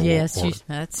cataholic or,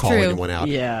 that's call true. anyone out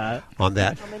on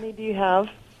that. How many do you have?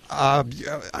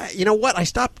 You know what? I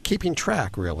stopped keeping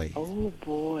track, really. Oh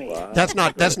boy, wow. That's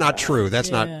not true.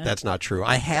 That's not true.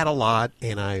 I had a lot,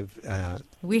 and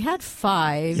we had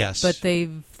 5. Yes, but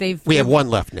we have 1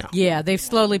 left now. Yeah, they've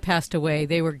slowly passed away.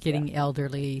 They were getting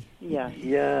elderly. Yeah.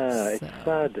 It's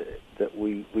sad that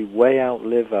we way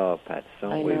outlive our pets,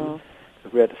 don't we? Know.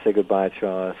 We had to say goodbye to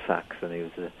our Saxon. He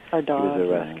was our dog. He was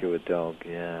a rescue dog.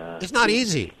 Yeah. It's not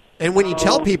easy. And when you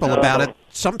tell people about it,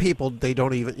 some people, they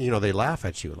don't even, they laugh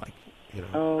at you, like,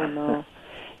 Oh, no.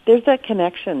 There's that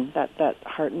connection, that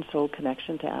heart and soul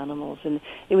connection to animals. And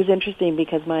it was interesting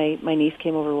because my niece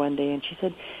came over one day and she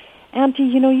said, Auntie,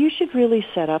 you should really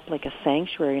set up like a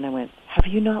sanctuary. And I went, have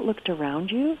you not looked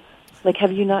around you? Like,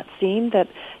 have you not seen that,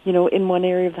 in one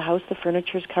area of the house, the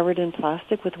furniture is covered in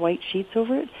plastic with white sheets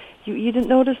over it? You didn't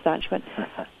notice that? She went,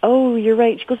 oh, you're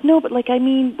right. She goes, no, but with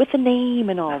a name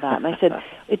and all that. And I said,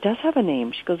 it does have a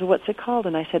name. She goes, well, what's it called?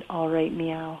 And I said, All Right,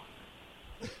 Meow.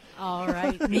 All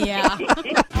right, meow.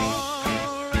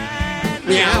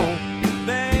 Meow.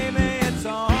 Baby, it's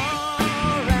all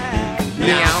right.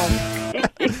 Meow.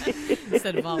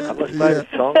 Instead of all that was my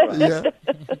song. Yeah.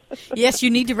 Yes, you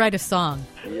need to write a song.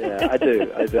 Yeah, I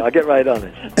do. I'll get right on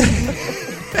it.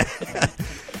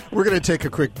 We're going to take a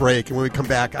quick break, and when we come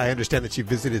back, I understand that you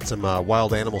visited some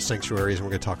wild animal sanctuaries, and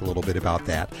we're going to talk a little bit about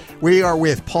that. We are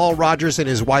with Paul Rogers and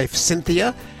his wife,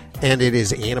 Cynthia, and it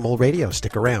is Animal Radio.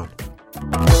 Stick around.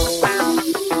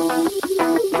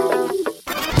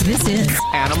 This is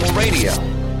Animal Radio.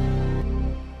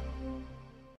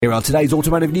 Here are today's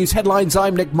automotive news headlines.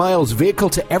 I'm Nick Miles.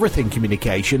 Vehicle-to-everything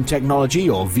communication technology,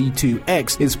 or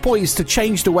V2X, is poised to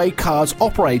change the way cars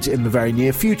operate in the very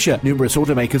near future. Numerous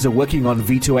automakers are working on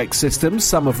V2X systems,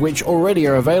 some of which already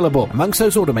are available. Amongst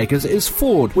those automakers is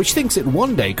Ford, which thinks it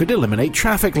one day could eliminate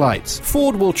traffic lights.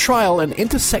 Ford will trial an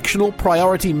intersectional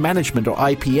priority management, or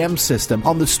IPM, system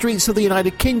on the streets of the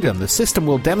United Kingdom. The system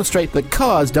will demonstrate that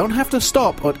cars don't have to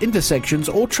stop at intersections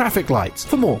or traffic lights.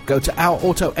 For more, go to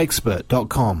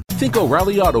ourautoexpert.com. Think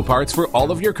O'Reilly Auto Parts for all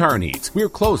of your car needs. We're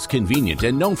close, convenient,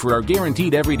 and known for our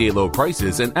guaranteed everyday low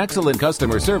prices and excellent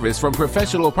customer service from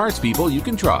professional parts people you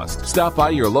can trust. Stop by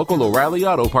your local O'Reilly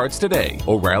Auto Parts today.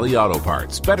 O'Reilly Auto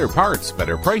Parts. Better parts,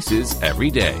 better prices every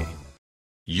day.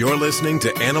 You're listening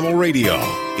to Animal Radio.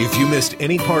 If you missed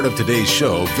any part of today's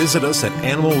show, visit us at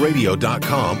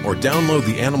animalradio.com or download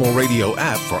the Animal Radio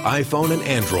app for iPhone and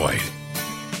Android.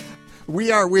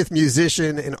 We are with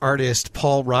musician and artist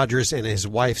Paul Rogers and his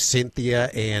wife Cynthia,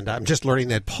 and I'm just learning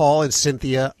that Paul and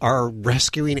Cynthia are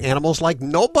rescuing animals like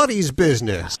nobody's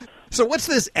business. So what's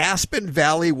this Aspen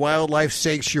Valley Wildlife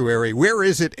Sanctuary? Where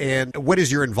is it, and what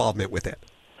is your involvement with it?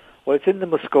 Well, it's in the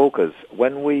Muskokas.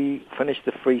 When we finished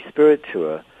the Free Spirit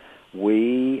tour,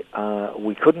 we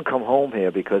couldn't come home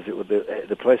here because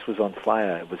the place was on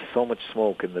fire. It was so much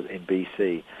smoke in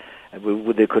BC. And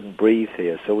they couldn't breathe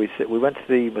here. So we went to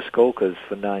the Muskokas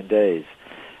for 9 days,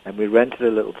 and we rented a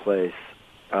little place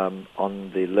on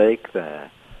the lake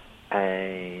there.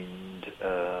 And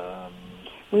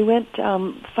we went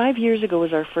 5 years ago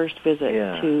was our first visit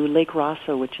to Lake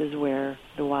Rosso, which is where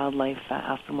the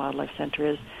Aspen Wildlife Center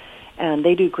is. And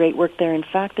they do great work there. In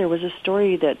fact, there was a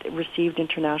story that received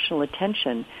international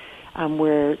attention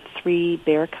where 3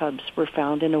 bear cubs were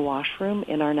found in a washroom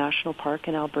in our national park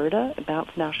in Alberta,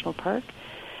 Banff National Park.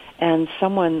 And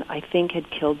someone, I think, had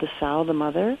killed the sow, the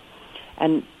mother,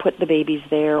 and put the babies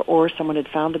there, or someone had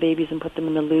found the babies and put them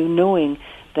in the loo, knowing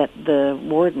that the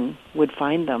warden would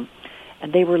find them.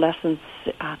 And they were less than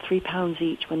 3 pounds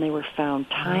each when they were found,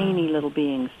 tiny little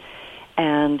beings.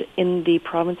 And in the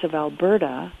province of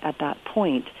Alberta, at that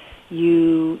point,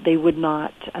 they would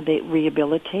not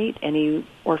rehabilitate any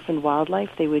orphaned wildlife.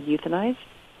 They would euthanize.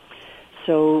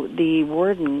 So the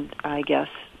warden, I guess,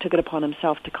 took it upon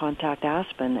himself to contact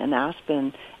Aspen, and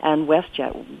Aspen and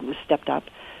WestJet stepped up,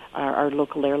 our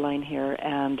local airline here,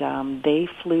 and they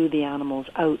flew the animals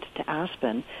out to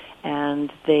Aspen,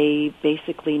 and they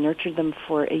basically nurtured them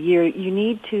for a year.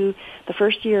 The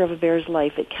first year of a bear's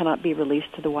life, it cannot be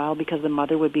released to the wild because the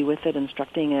mother would be with it,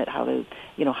 instructing it how to,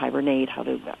 hibernate, how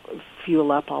to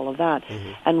fuel up, all of that.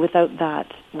 Mm-hmm. And without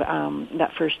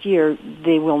that first year,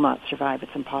 they will not survive.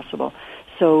 It's impossible.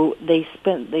 So they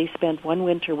spent one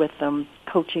winter with them,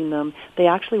 coaching them. They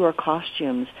actually wore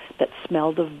costumes that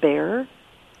smelled of bear,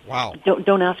 Wow.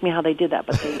 Don't ask me how they did that,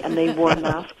 but they wore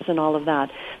masks and all of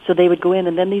that. So they would go in,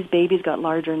 and then these babies got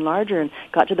larger and larger and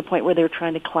got to the point where they were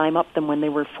trying to climb up them when they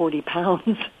were 40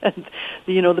 pounds. And,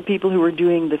 the people who were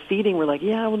doing the feeding were like,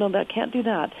 yeah, well, no, that can't do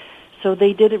that. So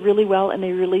they did it really well, and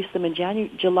they released them in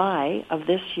July of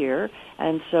this year.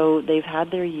 And so they've had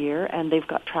their year, and they've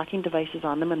got tracking devices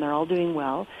on them, and they're all doing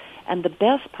well. And the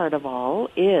best part of all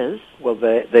is... Well,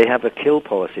 they have a kill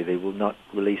policy. They will not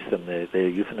release them. They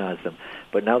euthanize them.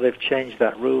 But now they've changed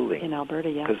that ruling. In Alberta,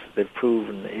 yeah. Because they've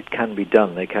proven it can be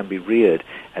done. They can be reared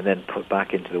and then put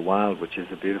back into the wild, which is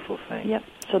a beautiful thing. Yep.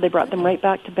 So they brought them right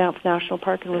back to Banff National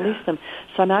Park and released them.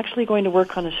 So I'm actually going to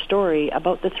work on a story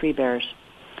about the three bears.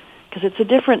 Because it's a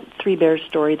different three bears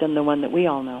story than the one that we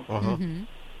all know. Uh-huh. Mm-hmm.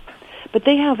 But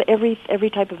they have every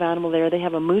type of animal there. They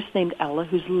have a moose named Ella,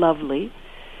 who's lovely.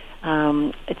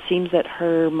 It seems that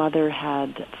her mother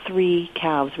had 3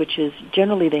 calves, which is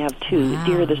generally they have 2. Wow,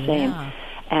 Deer are the same. yeah.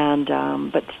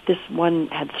 And but this one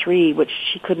had 3, which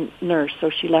she couldn't nurse, so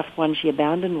she left one. She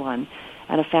abandoned one,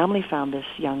 and a family found this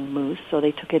young moose, so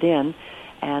they took it in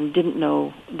and didn't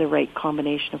know the right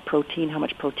combination of protein, how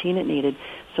much protein it needed,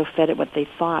 so fed it what they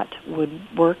thought would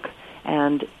work.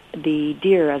 And the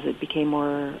deer, as it became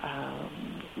more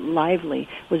lively,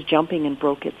 was jumping and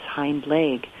broke its hind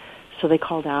leg. So they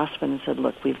called Aspen and said,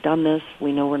 look, we've done this.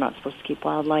 We know we're not supposed to keep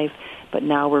wildlife, but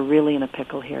now we're really in a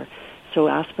pickle here. So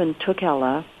Aspen took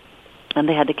Ella, and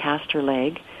they had to cast her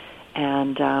leg.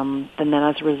 And then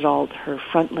as a result, her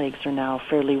front legs are now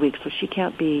fairly weak, so she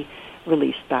can't be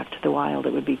released back to the wild.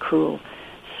 It would be cruel.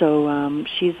 So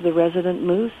she's the resident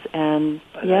moose, and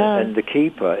yeah. And the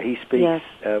keeper, he speaks, yes.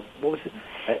 What was it?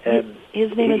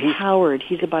 His name is Howard.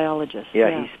 He's a biologist.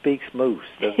 Yeah, he speaks moose,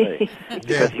 doesn't he?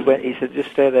 Because he said,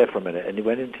 just stay there for a minute. And he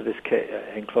went into this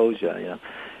enclosure,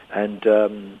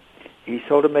 and he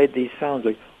sort of made these sounds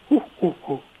like, hoo, hoo,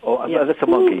 hoo. Oh, that's a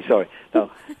monkey, sorry. No.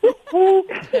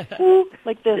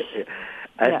 Like this.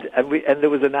 And there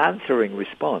was an answering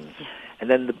response. And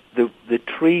then the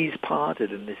trees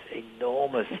parted, and this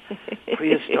enormous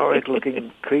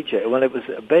prehistoric-looking creature. Well, it was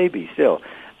a baby still,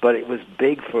 but it was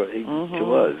big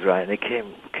to us, right? And it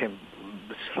came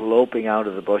sloping out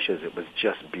of the bushes. It was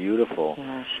just beautiful.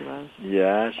 Yeah, she was.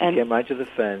 Yeah, she came right to the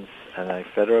fence, and I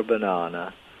fed her a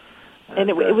banana. And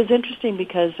it was interesting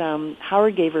because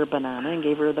Howard gave her a banana and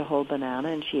gave her the whole banana,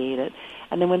 and she ate it.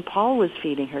 And then when Paul was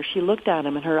feeding her, she looked at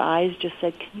him, and her eyes just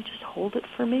said, "Can you just hold it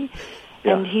for me?"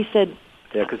 Yeah. And he said...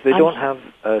 Yeah, because they don't have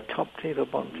top teeth or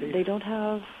bottom teeth. They don't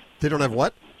have... They don't have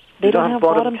what? They don't have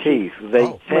bottom teeth.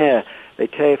 They They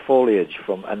tear foliage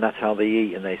from, and that's how they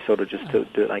eat, and they sort of just do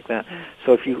it like that.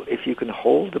 So if you can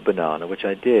hold the banana, which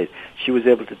I did, she was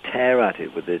able to tear at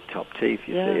it with the top teeth,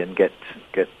 you see, and get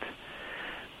it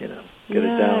down.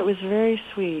 Yeah, it was very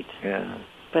sweet. Yeah.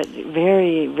 But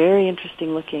very, very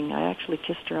interesting looking. I actually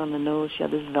kissed her on the nose. She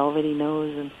had this velvety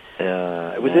nose, and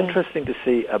it was interesting to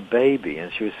see a baby,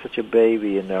 and she was such a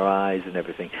baby in their eyes and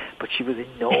everything, but she was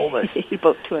enormous.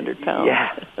 About 200 pounds.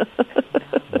 Yeah.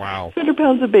 Wow. 200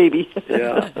 pounds of baby.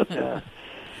 Yeah.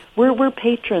 We're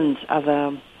patrons of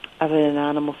an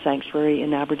animal sanctuary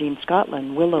in Aberdeen,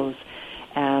 Scotland, Willows,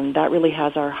 and that really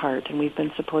has our heart, and we've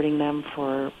been supporting them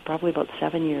for probably about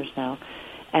 7 years now.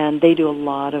 And they do a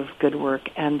lot of good work,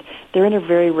 and they're in a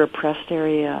very repressed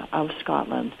area of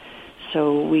Scotland.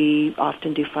 So we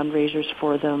often do fundraisers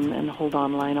for them and hold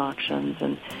online auctions,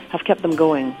 and have kept them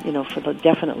going,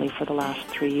 definitely for the last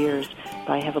 3 years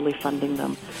by heavily funding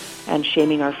them and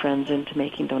shaming our friends into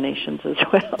making donations as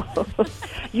well.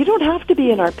 You don't have to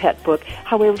be in our pet book.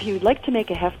 However, if you'd like to make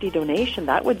a hefty donation,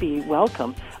 that would be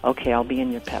welcome. Okay, I'll be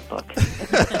in your pet book.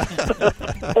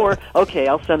 Or, okay,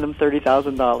 I'll send them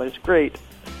 $30,000. Great.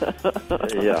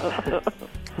 Yeah.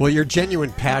 Well, your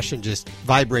genuine passion just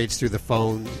vibrates through the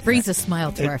phone. Brings a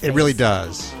smile to our face. It really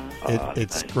does.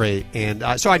 It's great. And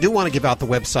so I do want to give out the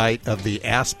website of the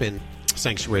Aspen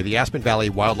Sanctuary, the Aspen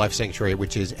Valley Wildlife Sanctuary,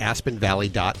 which is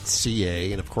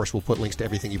aspenvalley.ca. And, of course, we'll put links to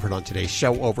everything you've heard on today's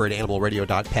show over at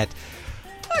animalradio.pet.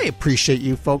 I appreciate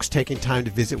you folks taking time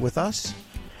to visit with us.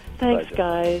 Thanks,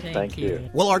 guys. Thank you.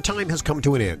 Well, our time has come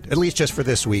to an end, at least just for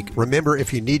this week. Remember,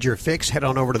 if you need your fix, head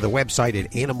on over to the website at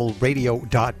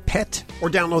animalradio.pet or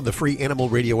download the free Animal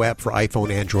Radio app for iPhone,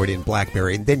 Android, and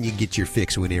BlackBerry, and then you get your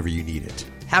fix whenever you need it.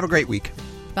 Have a great week.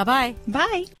 Bye-bye.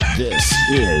 Bye. This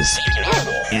is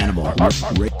Animal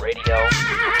Radio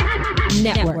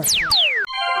Network.